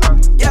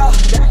 Yeah,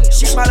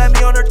 she smile at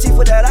me on her teeth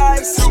with that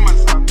ice.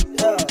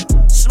 Yeah,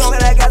 smoking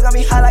that gas got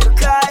me high like a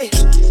kite.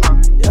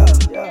 Yeah.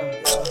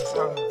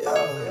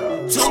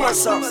 Too much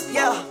sauce,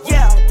 yeah.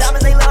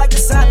 Diamonds they look like the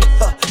sun,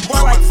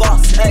 more like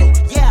Voss, hey.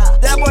 Yeah,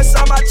 that boy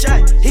saw my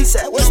check, he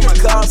said, what's the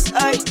cost,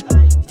 hey?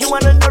 You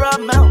wanna know the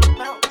amount?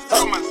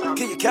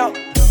 Can you count?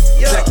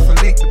 Jack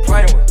Philippe the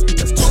plane with,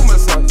 that's too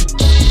much sauce.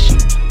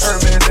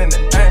 Herman's in the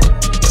aim,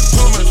 that's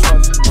too much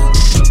sauce.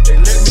 They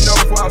let me know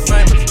before I was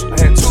famous, I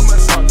had too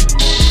much sauce.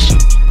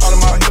 All of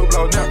my heel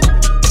blow now,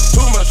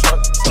 too much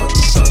sauce.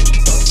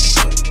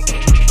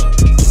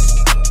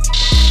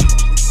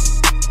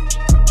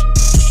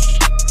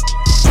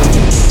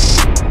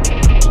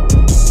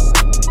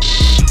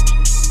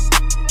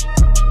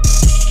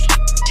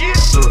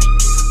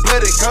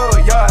 Let it go,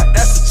 yard,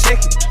 that's a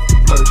chicken.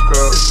 Let it go.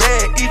 This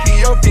bad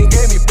Ethiopian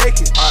gave me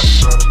bacon.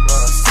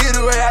 See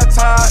the way I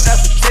talk,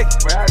 that's a chicken.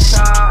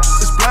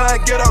 This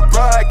blind get up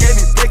broad gave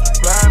me bacon.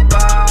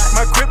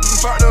 My crippin'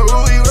 partner,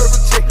 who he work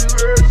for chicken.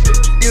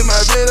 Give my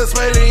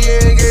Venezuelan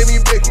and gave me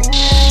bacon.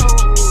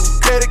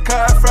 Credit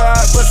card fraud,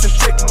 bustin'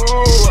 chicken.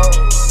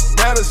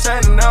 Diamonds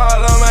shining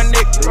all on my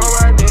neck.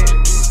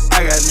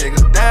 I got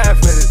niggas dying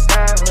for this.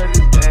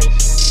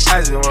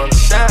 I just wanna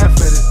shine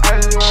for this.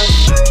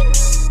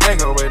 Ain't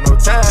gon' wait no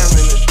time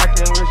in this. I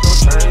can't waste no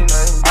time.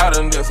 I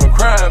done did some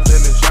crimes in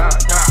this.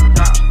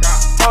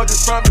 Told you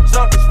from the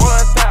jump, it's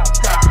one time.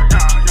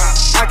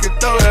 I can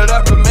throw it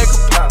up and make a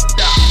pop.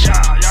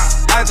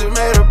 I just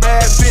made a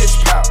bad bitch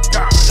pop.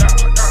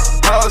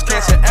 I was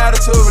catching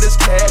attitude with this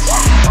cash.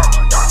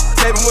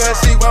 Tell me what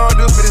she won't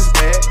do for this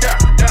bag.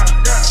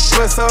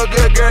 What's so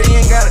good, girl, you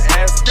ain't gotta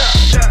ask.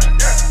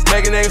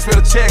 Make a nigga spend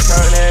a check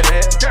on that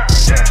ass.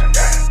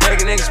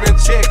 Make a nigga spend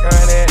a check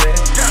on that ass.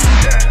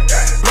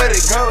 Let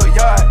it go,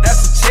 yard,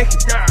 that's a chicken.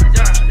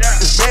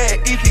 This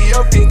bad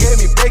Ethiopian gave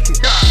me bacon.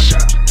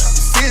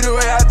 See the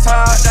way I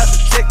talk, that's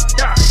a chicken.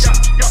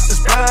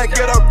 This blind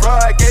get up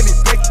broad gave me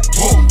bacon.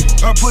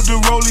 I put the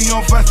rollie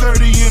on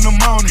 5:30 in the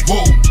morning.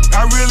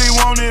 I really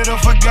wanted it,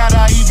 I forgot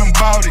I even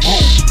bought it.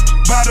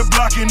 By the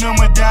block and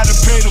I'ma die to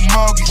pay the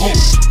mortgage.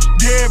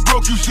 Dead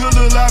broke, you still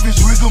alive,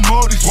 it's rigor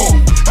mortis.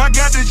 I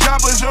got the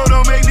chopper, so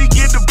don't make me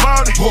get the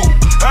body.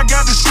 I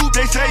got the scoop,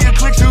 they say a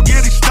click, so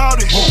get it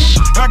started.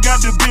 I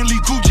got the Bentley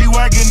Coochie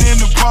wagon in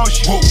the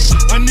Porsche.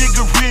 A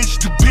nigga rich,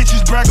 the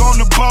bitches brag on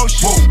the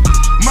bullshit.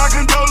 My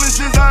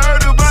condolences, I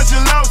heard about your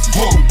losses.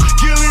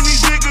 Killing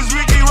these niggas,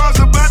 Ricky Ross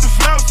about the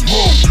flounces.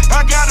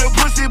 I got a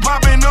pussy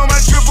popping on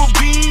my triple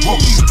beam.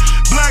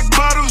 Black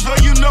bottles, so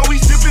you know we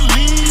sippin'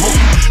 lean.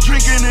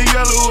 Drinking the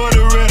yellow or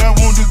the red, I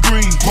want the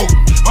green.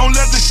 On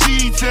let the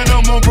seeds and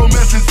I'm on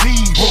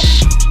promethazine.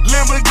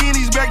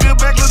 Lamborghinis back to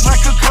back look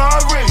like a car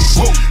race.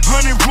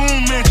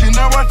 100-room mansion,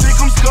 now I think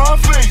I'm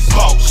Scarface.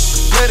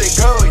 Let it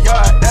go,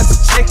 yard, that's a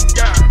chicken.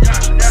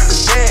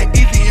 This bad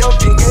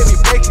Ethiopian gave me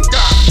bacon.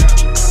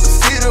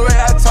 See the way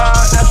I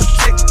talk, that's a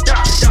chicken.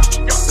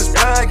 This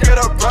blind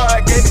get up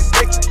broad gave me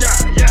bacon.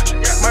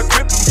 My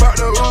crippin'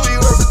 partner, who he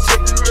work for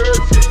chicken.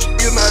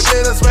 Give my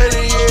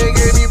Venezuelan and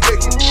gave me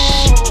bacon.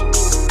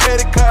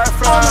 Credit card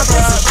fraud.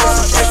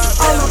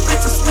 All my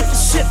bitches with the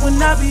shit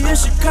when I be in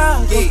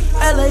Chicago.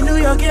 LA, New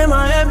York, and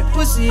Miami,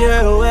 pussy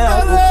everywhere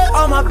I go.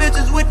 All my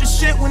bitches with the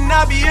shit when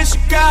I be in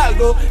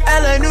Chicago.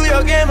 LA, New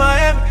York, and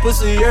Miami,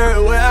 pussy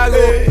everywhere I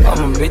go. All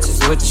my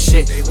bitches with the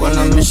shit when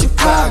I'm in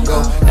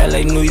Chicago.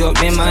 LA, New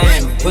York, and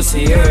Miami,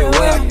 pussy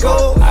everywhere I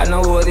go. I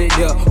know what it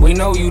is, we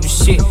know you the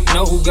shit.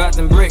 Know who got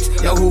them bricks,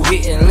 know who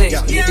hitting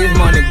licks. Get this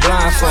money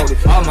blindfolded.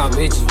 All my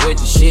bitches with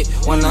the shit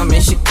when I'm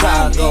in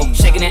Chicago.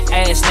 Shaking that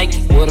ass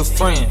naked with a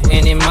friend,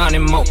 and in money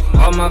mo.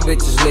 All my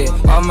bitches lit,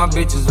 all my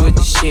bitches with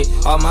the shit.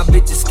 All my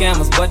bitches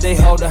scammers, but they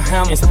hold a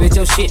hammer and spit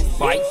your shit,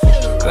 fight.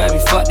 Baby,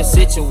 fuck the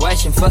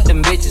situation, fuck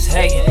them bitches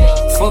hating.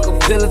 Fuck a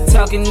pillow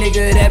talking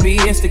nigga that be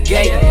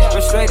instigating.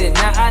 Frustrated,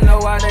 now I know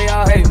why they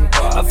all hate me.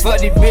 I fuck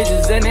these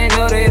bitches and they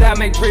know that I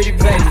make pretty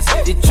babies.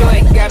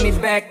 Detroit got me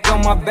back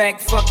on my back,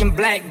 fucking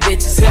black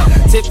bitches.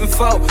 Tipping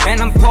four,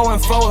 and I'm pouring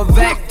for a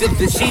vac.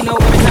 She know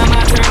every time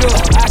I turn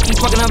up, I keep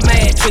fucking up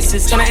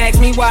mattresses. Gonna ask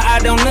me why I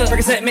don't look.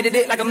 Percocet made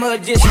it like a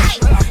magician.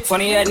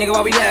 Funny ass nigga,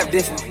 why we laugh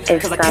different?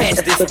 Cause I catch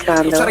this.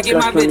 Try to get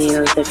my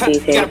bitches.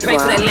 Gotta pay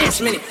for that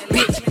last minute,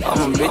 bitch. All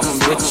my bitches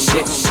with the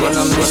shit when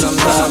I'm in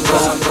Chicago.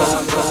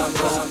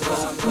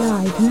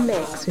 Live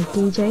mix with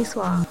DJ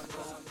Suave.